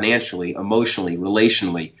 physically, financially, emotionally,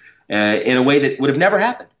 relationally, in a way that would have never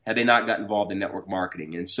happened had they not got involved in network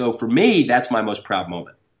marketing. And so for me, that's my most proud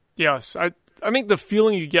moment. Yes, I think the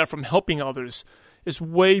feeling you get from helping others is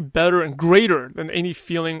way better and greater than any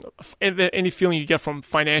feeling you get from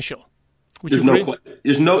financial.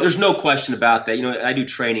 There's no question about that. I do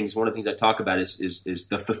trainings. One of the things I talk about is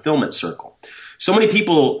the fulfillment circle. So many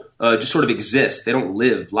people just sort of exist. They don't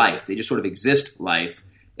live life. They just sort of exist life,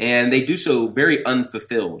 and they do so very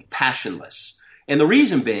unfulfilled, passionless. And the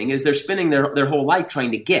reason being is they're spending their whole life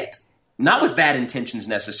trying to get, not with bad intentions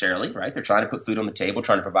necessarily, right? They're trying to put food on the table,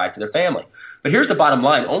 trying to provide for their family. But here's the bottom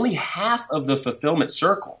line. Only half of the fulfillment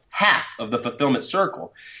circle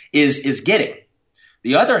is getting.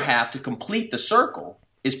 The other half, to complete the circle,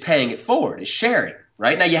 is paying it forward, is sharing,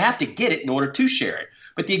 right? Now, you have to get it in order to share it.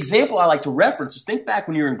 But the example I like to reference is, think back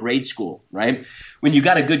when you were in grade school, right? When you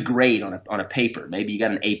got a good grade on a paper, maybe you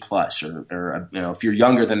got an A+, or if you're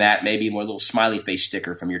younger than that, maybe more little smiley face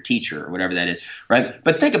sticker from your teacher or whatever that is, right?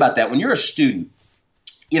 But think about that. When you're a student,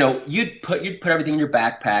 you'd put everything in your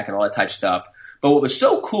backpack and all that type of stuff. But what was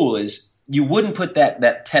so cool is you wouldn't put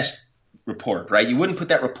that test report, right? You wouldn't put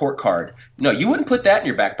that report card. No, you wouldn't put that in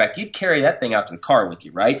your backpack. You'd carry that thing out to the car with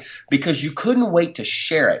you, right? Because you couldn't wait to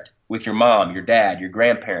share it with your mom, your dad, your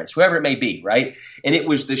grandparents, whoever it may be, right? And it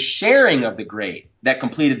was the sharing of the grade that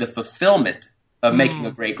completed the fulfillment of making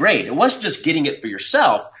a great grade. It wasn't just getting it for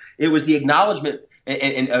yourself. It was the acknowledgement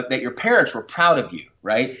and that your parents were proud of you,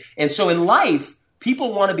 right? And so in life,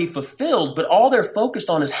 people want to be fulfilled, but all they're focused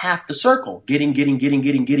on is half the circle. Getting.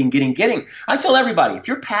 I tell everybody, if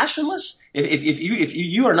you're passionless, if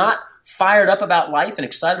you are not fired up about life and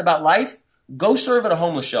excited about life, go serve at a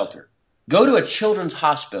homeless shelter. Go to a children's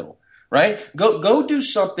hospital, right? Go do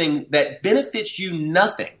something that benefits you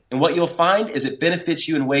nothing. And what you'll find is it benefits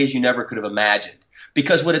you in ways you never could have imagined.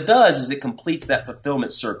 Because what it does is it completes that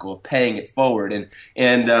fulfillment circle of paying it forward. And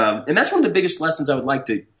that's one of the biggest lessons I would like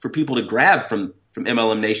for people to grab from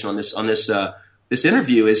MLM Nation on this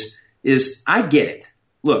interview is I get it.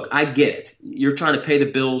 Look, I get it. You're trying to pay the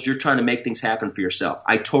bills. You're trying to make things happen for yourself.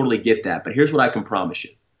 I totally get that. But here's what I can promise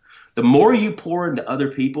you. The more you pour into other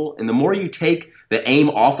people and the more you take the aim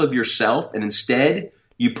off of yourself and instead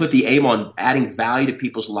you put the aim on adding value to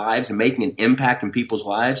people's lives and making an impact in people's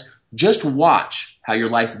lives, just watch how your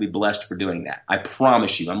life will be blessed for doing that. I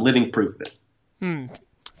promise you. I'm living proof of it.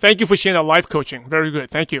 Thank you for sharing that life coaching. Very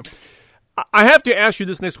good. Thank you. I have to ask you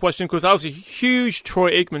this next question because I was a huge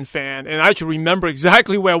Troy Aikman fan, and I actually remember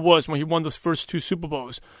exactly where I was when he won those first 2 Super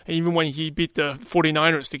Bowls, and even when he beat the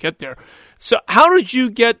 49ers to get there. So how did you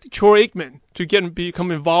get Troy Aikman to become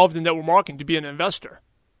involved in network marketing, to be an investor?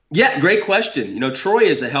 Yeah, great question. Troy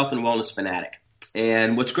is a health and wellness fanatic.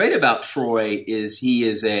 And what's great about Troy is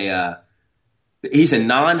he's a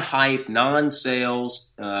non-hype,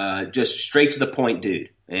 non-sales, just straight to the point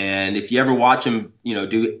dude. And if you ever watch him,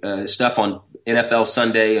 do stuff on NFL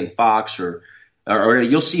Sunday and Fox, or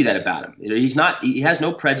you'll see that about him. He has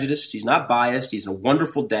no prejudice. He's not biased. He's a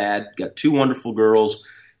wonderful dad. Got 2 wonderful girls,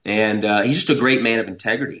 and he's just a great man of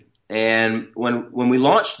integrity. And when we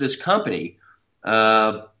launched this company,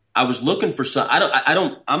 I was looking for some.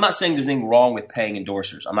 I'm not saying there's anything wrong with paying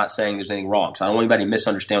endorsers. I'm not saying there's anything wrong. So I don't want anybody to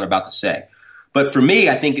misunderstand what I'm about to say. But for me,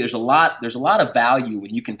 I think there's a lot of value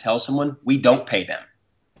when you can tell someone we don't pay them.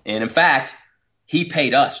 And in fact, he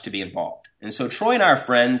paid us to be involved. And so Troy and I are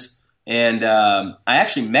friends, and I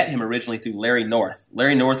actually met him originally through Larry North.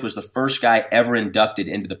 Larry North was the first guy ever inducted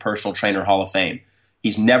into the Personal Trainer Hall of Fame.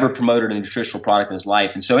 He's never promoted a nutritional product in his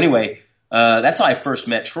life. And so anyway, that's how I first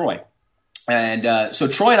met Troy. And so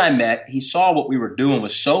Troy and I met. He saw what we were doing,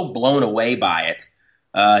 was so blown away by it.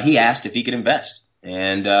 He asked if he could invest.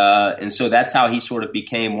 And so that's how he sort of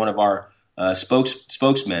became one of our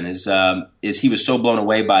spokesmen. Is he was so blown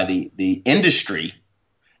away by the industry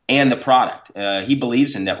and the product. He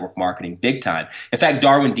believes in network marketing big time. In fact,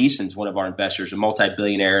 Darwin Deason's one of our investors, a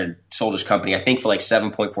multi-billionaire, and sold his company, I think, for like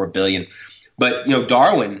 $7.4 billion. But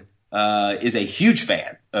Darwin is a huge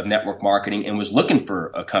fan of network marketing and was looking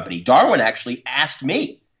for a company. Darwin actually asked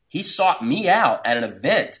me. He sought me out at an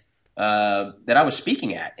event that I was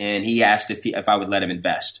speaking at, and he asked if I would let him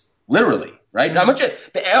invest. Literally, right? Now,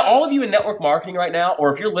 all of you in network marketing right now,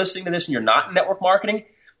 or if you're listening to this and you're not in network marketing,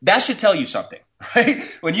 that should tell you something, right?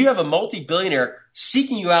 When you have a multi-billionaire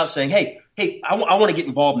seeking you out saying, hey, I want to get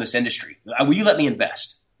involved in this industry. Will you let me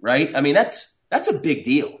invest, right? I mean, that's a big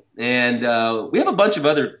deal. And we have a bunch of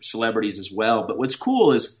other celebrities as well. But what's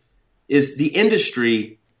cool is the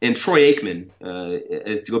industry, and Troy Aikman,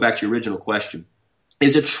 to go back to your original question,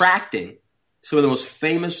 is attracting some of the most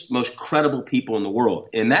famous, most credible people in the world.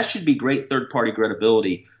 And that should be great third-party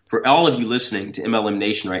credibility for all of you listening to MLM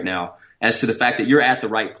Nation right now as to the fact that you're at the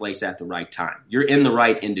right place at the right time. You're in the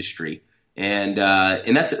right industry. And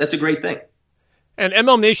that's a great thing. And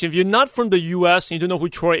MLM Nation, if you're not from the U.S. and you don't know who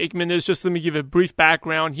Troy Aikman is, just let me give a brief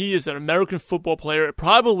background. He is an American football player,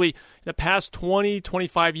 probably in the past 20,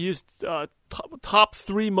 25 years, top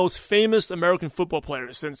three most famous American football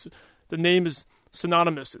players, since the name is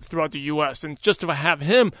synonymous throughout the U.S. And just to have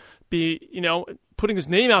him be, putting his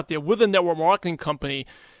name out there with a network marketing company,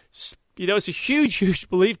 it's a huge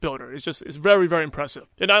belief builder. It's very, very impressive.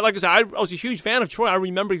 And like I said, I was a huge fan of Troy. I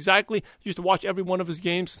remember exactly, used to watch every one of his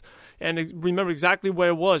games and remember exactly where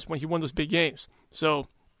it was when he won those big games. So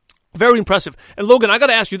very impressive. And Logan, I got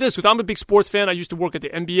to ask you this, because I'm a big sports fan. I used to work at the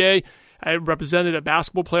NBA. I represented a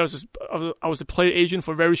basketball player. I was a player agent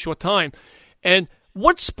for a very short time. And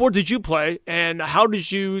what sport did you play, and how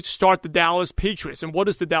did you start the Dallas Patriots, and what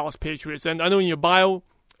is the Dallas Patriots? And I know in your bio,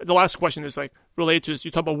 the last question is related to this. You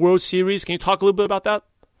talk about World Series. Can you talk a little bit about that?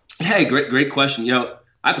 Hey, great question.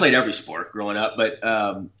 I played every sport growing up, but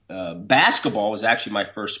basketball was actually my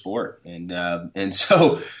first sport, and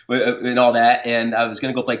so and all that. And I was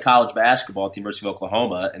going to go play college basketball at the University of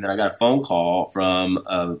Oklahoma, and then I got a phone call from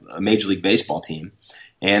a Major League Baseball team,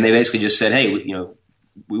 and they basically just said, "Hey,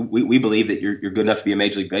 we believe that you're good enough to be a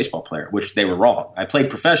Major League Baseball player," which they were wrong. I played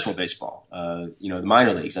professional baseball, the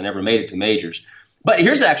minor leagues. I never made it to majors. But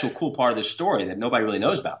here's the actual cool part of this story that nobody really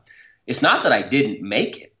knows about. It's not that I didn't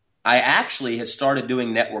make it. I actually had started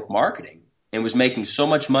doing network marketing and was making so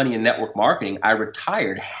much money in network marketing, I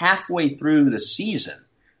retired halfway through the season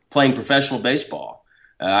playing professional baseball.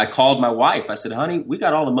 I called my wife. I said, honey, we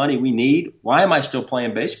got all the money we need. Why am I still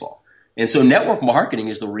playing baseball? And so network marketing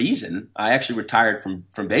is the reason I actually retired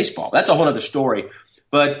from baseball. That's a whole other story.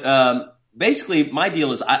 But basically, my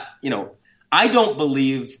deal is, I don't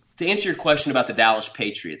believe, to answer your question about the Dallas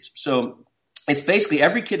Patriots. So it's basically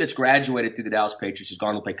every kid that's graduated through the Dallas Patriots has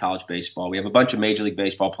gone to play college baseball. We have a bunch of Major League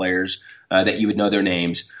Baseball players that you would know their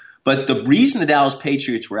names. But the reason the Dallas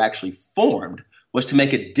Patriots were actually formed was to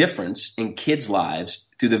make a difference in kids' lives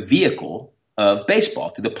through the vehicle of baseball,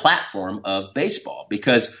 through the platform of baseball.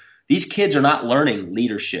 Because these kids are not learning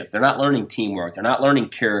leadership. They're not learning teamwork. They're not learning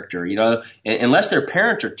character. Unless their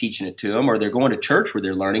parents are teaching it to them or they're going to church where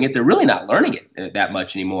they're learning it, they're really not learning it that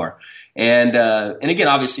much anymore. And again,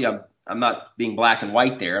 obviously, I'm not being black and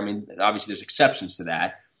white there. I mean, obviously, there's exceptions to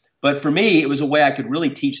that. But for me, it was a way I could really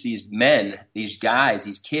teach these men, these guys,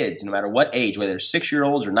 these kids, no matter what age, whether they're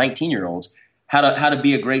 6-year-olds or 19-year-olds, how to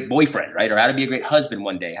be a great boyfriend, right? Or how to be a great husband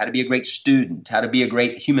one day, how to be a great student, how to be a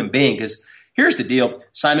great human being. Because here's the deal,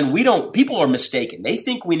 Simon, people are mistaken. They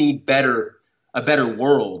think we need a better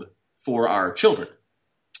world for our children.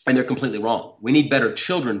 And they're completely wrong. We need better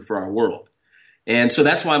children for our world. And so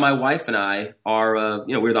that's why my wife and I are,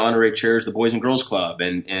 we're the honorary chairs of the Boys and Girls Club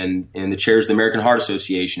and the chairs of the American Heart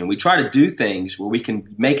Association. And we try to do things where we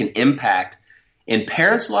can make an impact in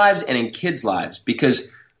parents' lives and in kids' lives.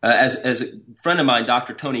 Because as a friend of mine,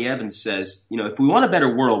 Dr. Tony Evans says, if we want a better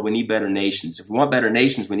world, we need better nations. If we want better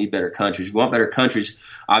nations, we need better countries. If we want better countries,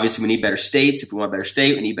 obviously we need better states. If we want better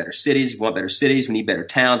state, we need better cities. If we want better cities, we need better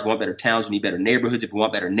towns. If we want better towns, we need better neighborhoods. If we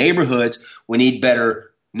want better neighborhoods, we need better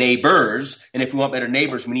neighbors. And if we want better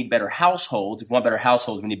neighbors, we need better households. If we want better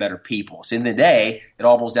households, we need better people. So in the day, it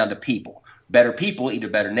all boils down to people. Better people, either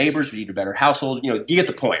better neighbors, either better households. You get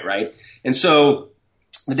the point, right? And so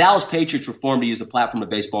the Dallas Patriots were formed to use the platform of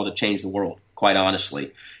baseball to change the world, quite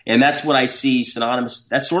honestly. And that's what I see synonymous.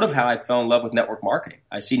 That's sort of how I fell in love with network marketing.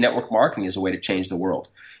 I see network marketing as a way to change the world.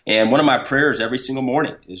 And one of my prayers every single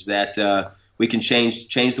morning is that we can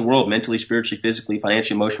change the world mentally, spiritually, physically,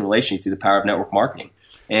 financially, emotionally, relationally through the power of network marketing.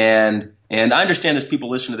 And I understand there's people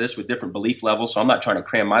listening to this with different belief levels, so I'm not trying to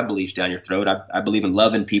cram my beliefs down your throat. I believe in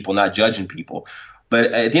loving people, not judging people.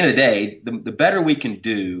 But at the end of the day, the better we can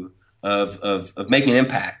do of making an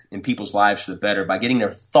impact in people's lives for the better by getting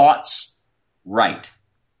their thoughts right,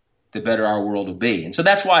 the better our world will be. And so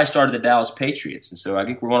that's why I started the Dallas Patriots. And so I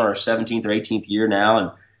think we're on our 17th or 18th year now,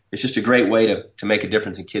 and it's just a great way to make a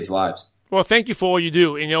difference in kids' lives. Well, thank you for all you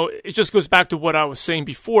do. And, it just goes back to what I was saying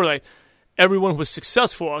before. Like, everyone who's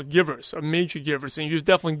successful are givers, are major givers. And you've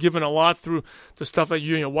definitely given a lot through the stuff that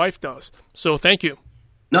you and your wife does. So thank you.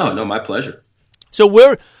 No, my pleasure. So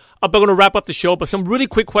we're about going to wrap up the show, but some really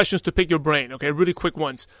quick questions to pick your brain, okay? Really quick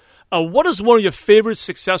ones. What is one of your favorite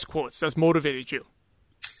success quotes that's motivated you?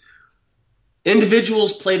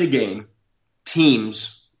 Individuals play the game.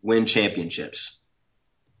 Teams win championships.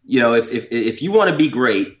 If you want to be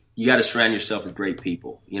great, you got to surround yourself with great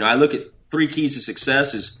people. I look at 3 keys to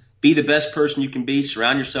success is be the best person you can be,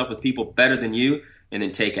 surround yourself with people better than you, and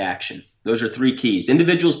then take action. Those are 3 keys.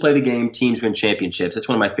 Individuals play the game. Teams win championships. That's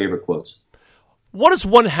one of my favorite quotes. What is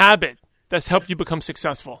one habit that's helped you become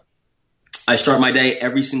successful? I start my day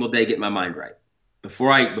every single day getting my mind right.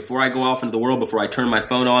 Before I go off into the world, before I turn my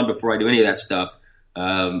phone on, before I do any of that stuff,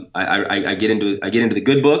 I get into the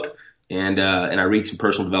good book and I read some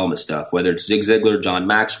personal development stuff, whether it's Zig Ziglar, John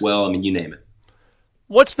Maxwell, you name it.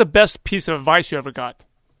 What's the best piece of advice you ever got?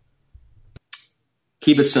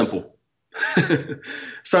 Keep it simple.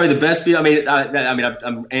 It's probably the best.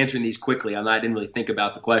 I'm answering these quickly. I didn't really think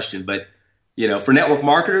about the question, but for network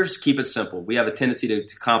marketers, keep it simple. We have a tendency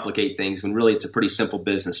to complicate things when really it's a pretty simple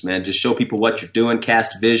business, man. Just show people what you're doing,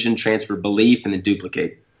 cast vision, transfer belief, and then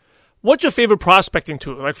duplicate. What's your favorite prospecting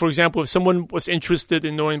tool? Like, for example, if someone was interested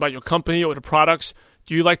in knowing about your company or the products,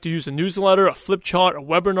 do you like to use a newsletter, a flip chart, a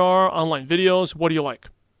webinar, online videos? What do you like?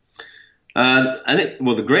 I think,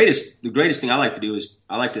 the greatest thing I like to do is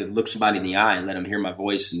I like to look somebody in the eye and let them hear my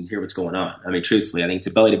voice and hear what's going on. Truthfully, I think it's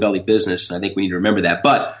a belly-to-belly business, and I think we need to remember that.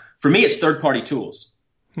 But for me, it's third-party tools.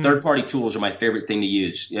 Third-party tools are my favorite thing to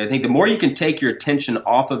use. I think the more you can take your attention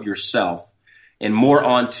off of yourself and more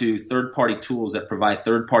onto third-party tools that provide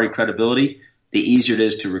third-party credibility, the easier it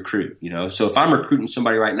is to recruit. So if I'm recruiting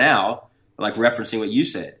somebody right now, like referencing what you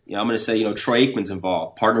said, I'm going to say, Troy Aikman's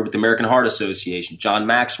involved, partnered with the American Heart Association, John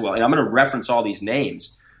Maxwell, and I'm going to reference all these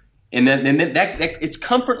names. And then that it's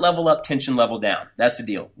comfort level up, tension level down. That's the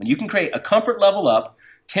deal. When you can create a comfort level up,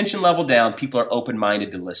 tension level down, people are open-minded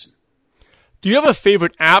to listen. Do you have a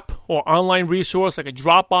favorite app or online resource like a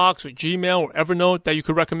Dropbox or Gmail or Evernote that you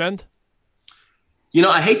could recommend?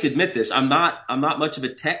 I hate to admit this. I'm not much of a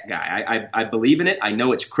tech guy. I believe in it. I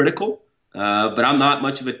know it's critical, but I'm not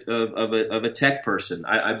much of a tech person.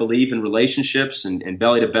 I believe in relationships and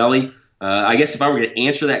belly to belly. I guess if I were going to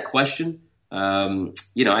answer that question, I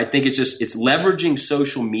think it's leveraging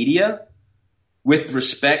social media with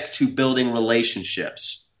respect to building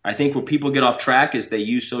relationships. I think where people get off track is they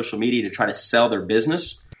use social media to try to sell their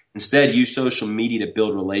business. Instead, use social media to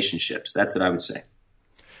build relationships. That's what I would say.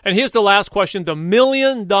 And here's the last question, the $1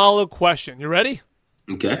 million question. You ready?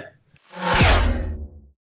 Okay.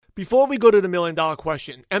 Before we go to the $1 million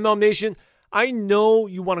question, MLM Nation, I know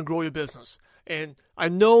you want to grow your business, and I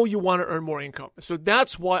know you want to earn more income. So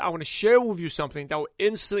that's why I want to share with you something that will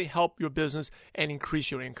instantly help your business and increase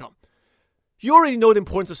your income. You already know the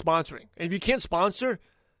importance of sponsoring. And if you can't sponsor,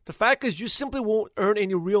 the fact is you simply won't earn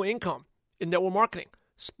any real income in network marketing.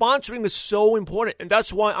 Sponsoring is so important, and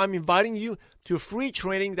that's why I'm inviting you to a free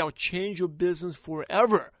training that will change your business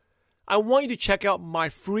forever. I want you to check out my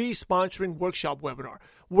free sponsoring workshop webinar,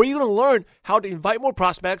 where you're going to learn how to invite more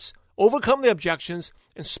prospects, overcome the objections,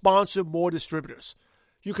 and sponsor more distributors.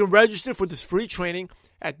 You can register for this free training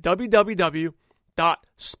at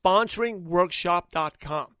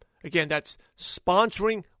www.sponsoringworkshop.com. Again, that's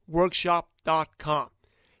sponsoringworkshop.com.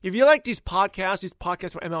 If you like these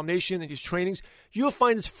podcasts from MLM Nation and these trainings, you'll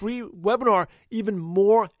find this free webinar even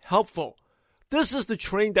more helpful. This is the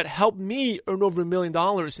training that helped me earn over $1 million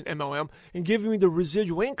in MLM and giving me the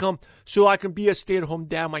residual income so I can be a stay-at-home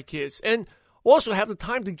dad with my kids and also have the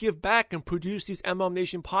time to give back and produce these MLM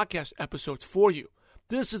Nation podcast episodes for you.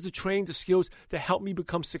 This is the training, the skills that help me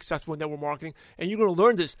become successful in network marketing, and you're going to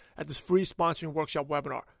learn this at this free sponsoring workshop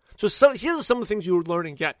webinar. So here's some of the things you'll learn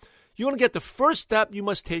and get. You're going to get the first step you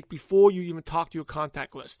must take before you even talk to your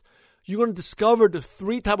contact list. You're going to discover the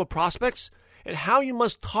 3 types of prospects and how you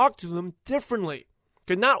must talk to them differently.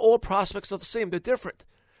 Because not all prospects are the same. They're different.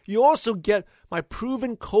 You also get my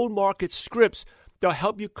proven cold market scripts that will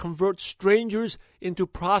help you convert strangers into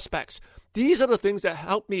prospects. These are the things that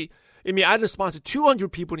help me. I didn't sponsor 200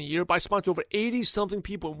 people in a year, but I sponsored over 80-something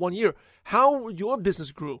people in 1 year. How your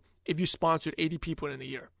business grew if you sponsored 80 people in a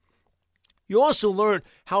year. You also learn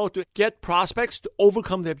how to get prospects to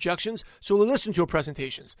overcome the objections. So listen to your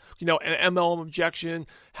presentations. An MLM objection,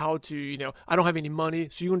 how to, I don't have any money.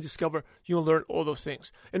 So you're going to learn all those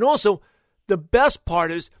things. And also, the best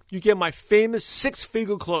part is you get my famous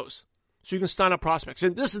 6-figure close. So you can sign up prospects.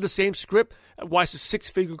 And this is the same script, why it's a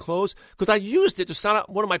 6-figure close, because I used it to sign up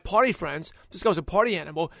one of my party friends. This guy was a party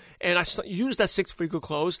animal, and I used that 6-figure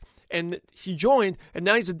close, and he joined, and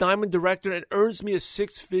now he's a diamond director and earns me a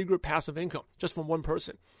 6-figure passive income just from one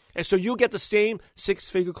person. And so you'll get the same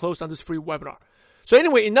 6-figure close on this free webinar. So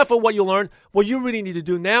anyway, enough of what you learned. What you really need to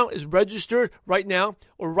do now is register right now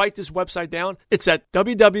or write this website down. It's at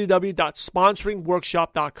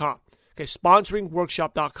www.sponsoringworkshop.com. Okay,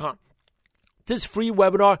 sponsoringworkshop.com. This free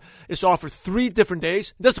webinar is offered 3 different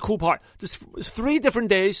days. That's the cool part. This is 3 different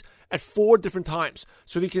days at 4 different times.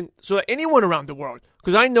 So that anyone around the world,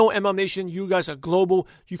 because I know MLM Nation, you guys are global,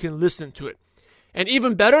 you can listen to it. And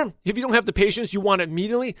even better, if you don't have the patience, you want it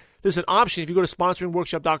immediately, there's an option. If you go to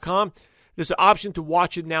sponsoringworkshop.com, there's an option to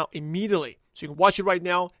watch it now immediately. So you can watch it right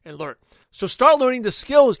now and learn. So start learning the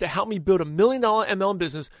skills that help me build $1 million MLM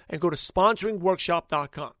business and go to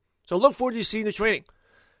sponsoringworkshop.com. So look forward to seeing the training.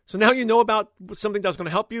 So now you know about something that's going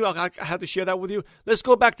to help you. I had to share that with you. Let's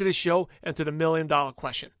go back to the show and to the $1 million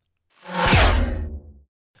question.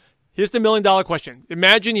 Here's the $1 million question.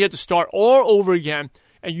 Imagine you had to start all over again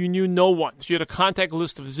and you knew no one. So you had a contact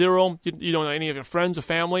list of 0. You don't know any of your friends or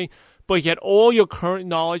family, but you had all your current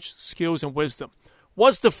knowledge, skills, and wisdom.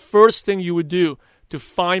 What's the first thing you would do to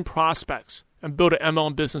find prospects and build an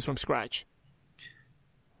MLM business from scratch?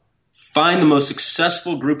 Find the most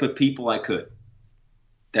successful group of people I could.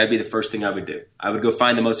 That'd be the first thing I would do. I would go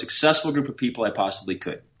find the most successful group of people I possibly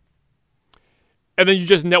could. And then you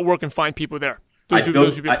just network and find people there.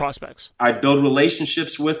 Those would be prospects. I'd build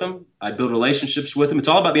relationships with them. It's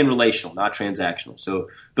all about being relational, not transactional. So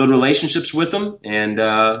build relationships with them. And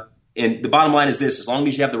the bottom line is this. As long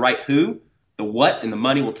as you have the right who, the what, and the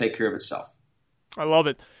money will take care of itself. I love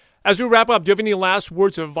it. As we wrap up, do you have any last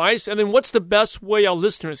words of advice? And then what's the best way our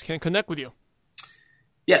listeners can connect with you?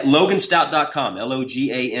 Yeah, loganstout.com,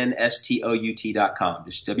 LOGANSTOUT.com.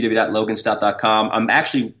 Just www.loganstout.com. I'm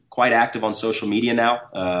actually quite active on social media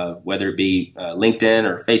now, whether it be LinkedIn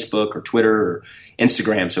or Facebook or Twitter or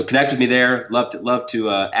Instagram. So connect with me there. Love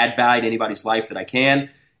to add value to anybody's life that I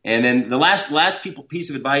can. And then the last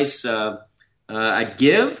piece of advice I'd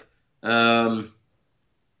give would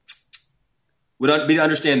be to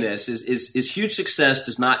understand this is huge success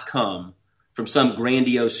does not come from some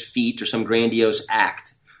grandiose feat or some grandiose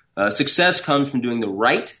act. Success comes from doing the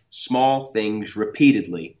right small things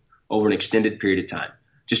repeatedly over an extended period of time.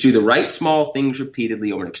 Just do the right small things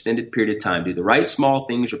repeatedly over an extended period of time. Do the right small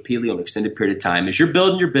things repeatedly over an extended period of time. As you're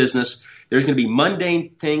building your business, there's going to be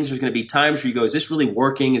mundane things. There's going to be times where you go, is this really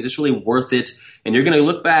working? Is this really worth it? And you're going to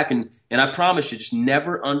look back and I promise you, just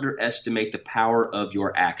never underestimate the power of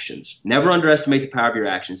your actions. Never underestimate the power of your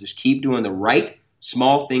actions. Just keep doing the right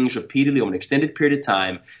small things repeatedly over an extended period of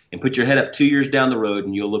time and put your head up 2 years down the road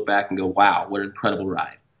and you'll look back and go, wow, what an incredible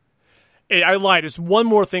ride. Hey, I lied. There's one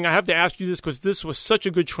more thing. I have to ask you this because this was such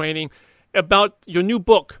a good training about your new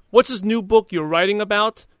book. What's this new book you're writing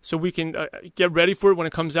about so we can get ready for it when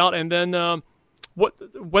it comes out? And then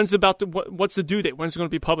what's the due date? When's it going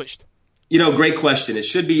to be published? Great question. It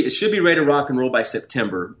should be ready to rock and roll by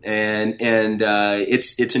September, and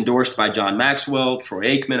it's endorsed by John Maxwell, Troy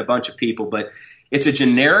Aikman, a bunch of people. But it's a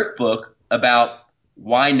generic book about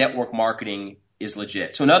why network marketing is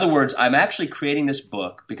legit. So in other words, I'm actually creating this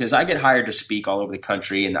book because I get hired to speak all over the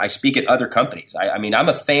country, and I speak at other companies. I mean, I'm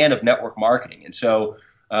a fan of network marketing, and so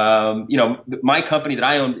my company that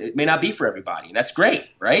I own, it may not be for everybody, and that's great,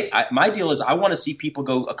 right? My deal is I want to see people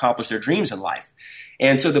go accomplish their dreams in life.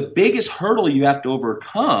 And so the biggest hurdle you have to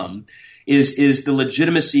overcome is the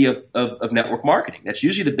legitimacy of network marketing. That's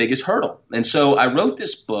usually the biggest hurdle. And so I wrote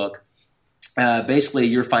this book, basically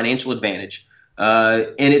Your Financial Advantage,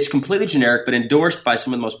 and it's completely generic, but endorsed by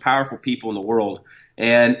some of the most powerful people in the world.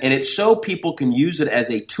 And it's so people can use it as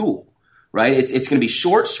a tool, right? It's going to be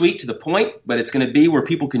short, sweet, to the point, but it's going to be where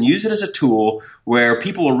people can use it as a tool where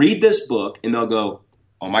people will read this book and they'll go,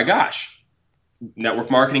 oh my gosh, network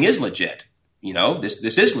marketing is legit.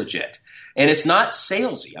 This is legit. And it's not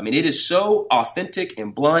salesy. I mean, it is so authentic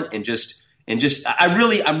and blunt and I'm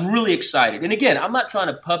really excited. And again, I'm not trying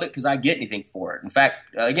to pub it because I get anything for it. In fact,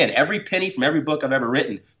 again, every penny from every book I've ever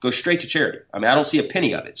written goes straight to charity. I mean, I don't see a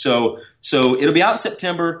penny of it. So it'll be out in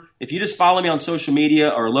September. If you just follow me on social media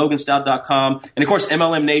or loganstout.com, and of course,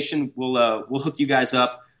 MLM Nation will hook you guys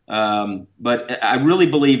up. But I really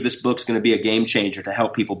believe this book's going to be a game changer to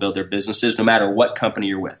help people build their businesses, no matter what company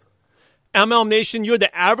you're with. MLM Nation, you're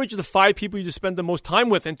the average of the 5 people you just spend the most time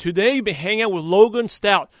with. And today you've been hanging out with Logan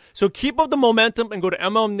Stout. So keep up the momentum and go to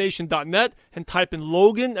MLMNation.net and type in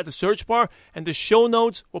Logan at the search bar. And the show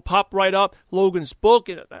notes will pop right up. Logan's book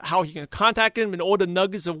and how you can contact him and all the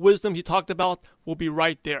nuggets of wisdom he talked about will be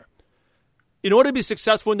right there. In order to be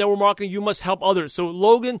successful in network marketing, you must help others. So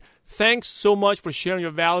Logan, thanks so much for sharing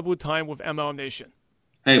your valuable time with MLM Nation.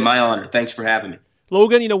 Hey, my honor. Thanks for having me.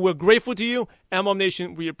 Logan, we're grateful to you. MLM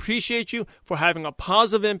Nation, we appreciate you for having a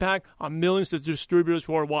positive impact on millions of distributors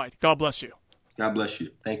worldwide. God bless you. God bless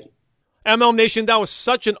you. Thank you. MLM Nation, that was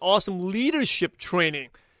such an awesome leadership training.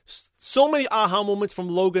 So many aha moments from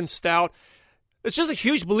Logan Stout. It's just a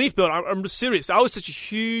huge belief builder. I'm serious. I was such a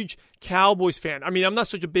huge Cowboys fan. I mean, I'm not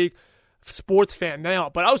such a big sports fan now,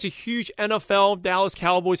 but I was a huge NFL Dallas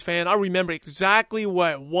Cowboys fan. I remember exactly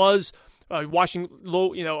what it was watching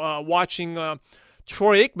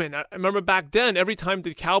Troy Aikman. I remember back then, every time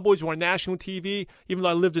the Cowboys were on national TV, even though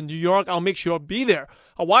I lived in New York, I'll make sure I'll be there.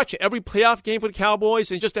 I'll watch every playoff game for the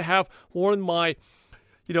Cowboys, and just to have one of my,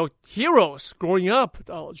 heroes growing up,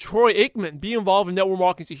 Troy Aikman, be involved in network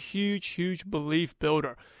marketing is a huge, huge belief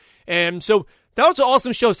builder. And so that was an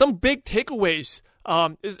awesome show. Some big takeaways.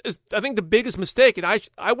 Is I think the biggest mistake, and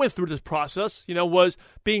I went through this process, was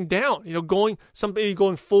being down, going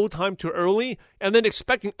full-time too early and then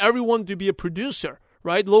expecting everyone to be a producer,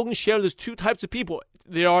 right? Logan shared there's 2 types of people.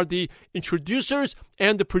 There are the introducers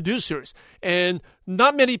and the producers. And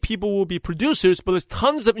not many people will be producers, but there's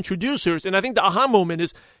tons of introducers. And I think the aha moment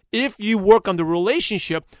is if you work on the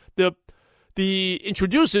relationship, the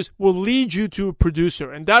introducers will lead you to a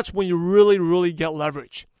producer. And that's when you really, really get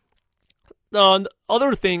leverage. The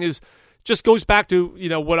other thing is just goes back to,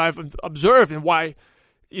 what I've observed and why,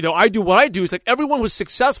 I do what I do. It's like everyone who's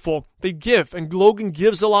successful, they give. And Logan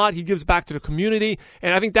gives a lot. He gives back to the community.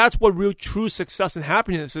 And I think that's what real true success and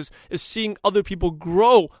happiness is seeing other people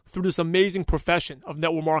grow through this amazing profession of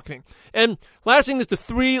network marketing. And last thing is the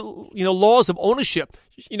 3, laws of ownership.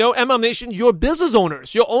 MLM Nation, you're business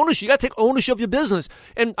owners. You're owners. You got to take ownership of your business.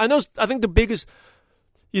 And I think the biggest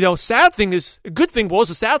sad thing is, a good thing, but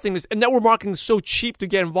also sad thing is, and network marketing is so cheap to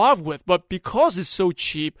get involved with, but because it's so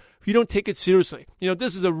cheap, you don't take it seriously.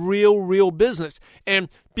 This is a real business. And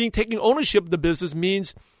taking ownership of the business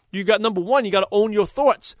means number 1, you got to own your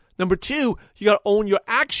thoughts. Number 2, you got to own your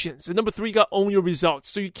actions. And number 3, you got to own your results.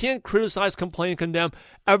 So you can't criticize, complain, condemn.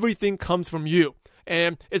 Everything comes from you.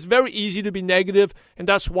 And it's very easy to be negative, and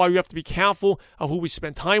that's why we have to be careful of who we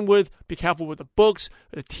spend time with, be careful with the books,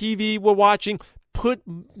 the TV we're watching. Put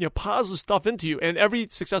positive stuff into you. And every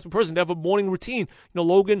successful person, they have a morning routine.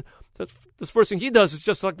 Logan, the first thing he does is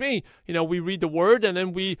just like me. We read the word and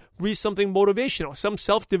then we read something motivational, some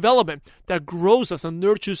self-development that grows us and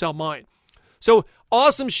nurtures our mind. So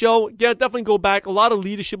awesome show. Yeah, definitely go back. A lot of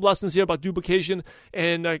leadership lessons here about duplication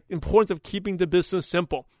and the importance of keeping the business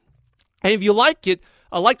simple. And if you like it,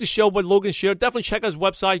 I like the show, what Logan shared. Definitely check out his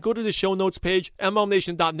website. Go to the show notes page,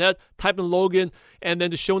 MLMNation.net. Type in Logan, and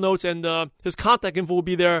then the show notes and his contact info will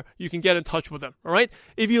be there. You can get in touch with him. All right.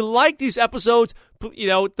 If you like these episodes,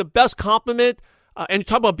 the best compliment, and you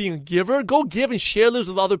talk about being a giver, go give and share this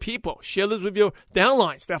with other people. Share this with your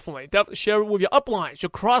downlines, definitely. Share it with your uplines, your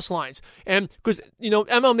crosslines. And because,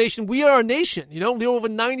 MLM Nation, we are a nation. There are over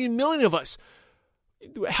 90 million of us.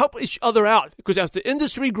 Help each other out, because as the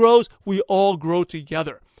industry grows, we all grow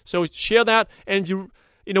together. So share that, and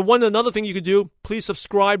another thing you could do, please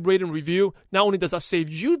subscribe, rate, and review. Not only does that save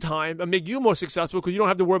you time and make you more successful, because you don't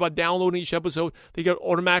have to worry about downloading each episode; they get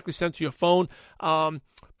automatically sent to your phone.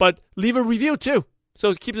 But leave a review too.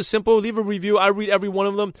 So keep it simple. Leave a review. I read every one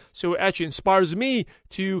of them, so it actually inspires me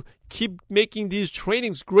to keep making these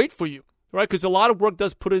trainings great for you. Right, because a lot of work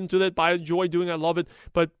does put into it, but I enjoy doing it. I love it.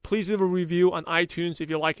 But please leave a review on iTunes if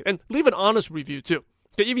you like it. And leave an honest review, too.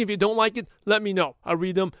 Okay, even if you don't like it, let me know. I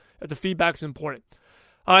read them. The feedback is important.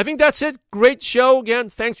 I think that's it. Great show. Again,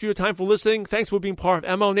 thanks for your time for listening. Thanks for being part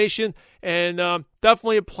of ML Nation. And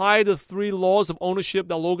definitely apply the 3 laws of ownership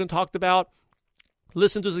that Logan talked about.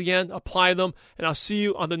 Listen to us again. Apply them. And I'll see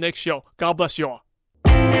you on the next show. God bless you all.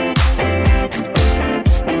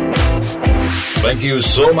 Thank you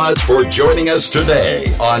so much for joining us today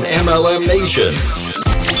on MLM Nation.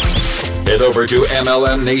 Head over to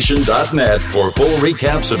MLMNation.net for full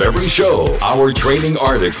recaps of every show, our training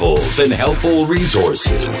articles, and helpful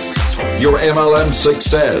resources. Your MLM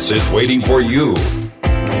success is waiting for you.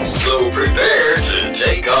 So prepare to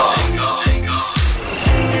take off.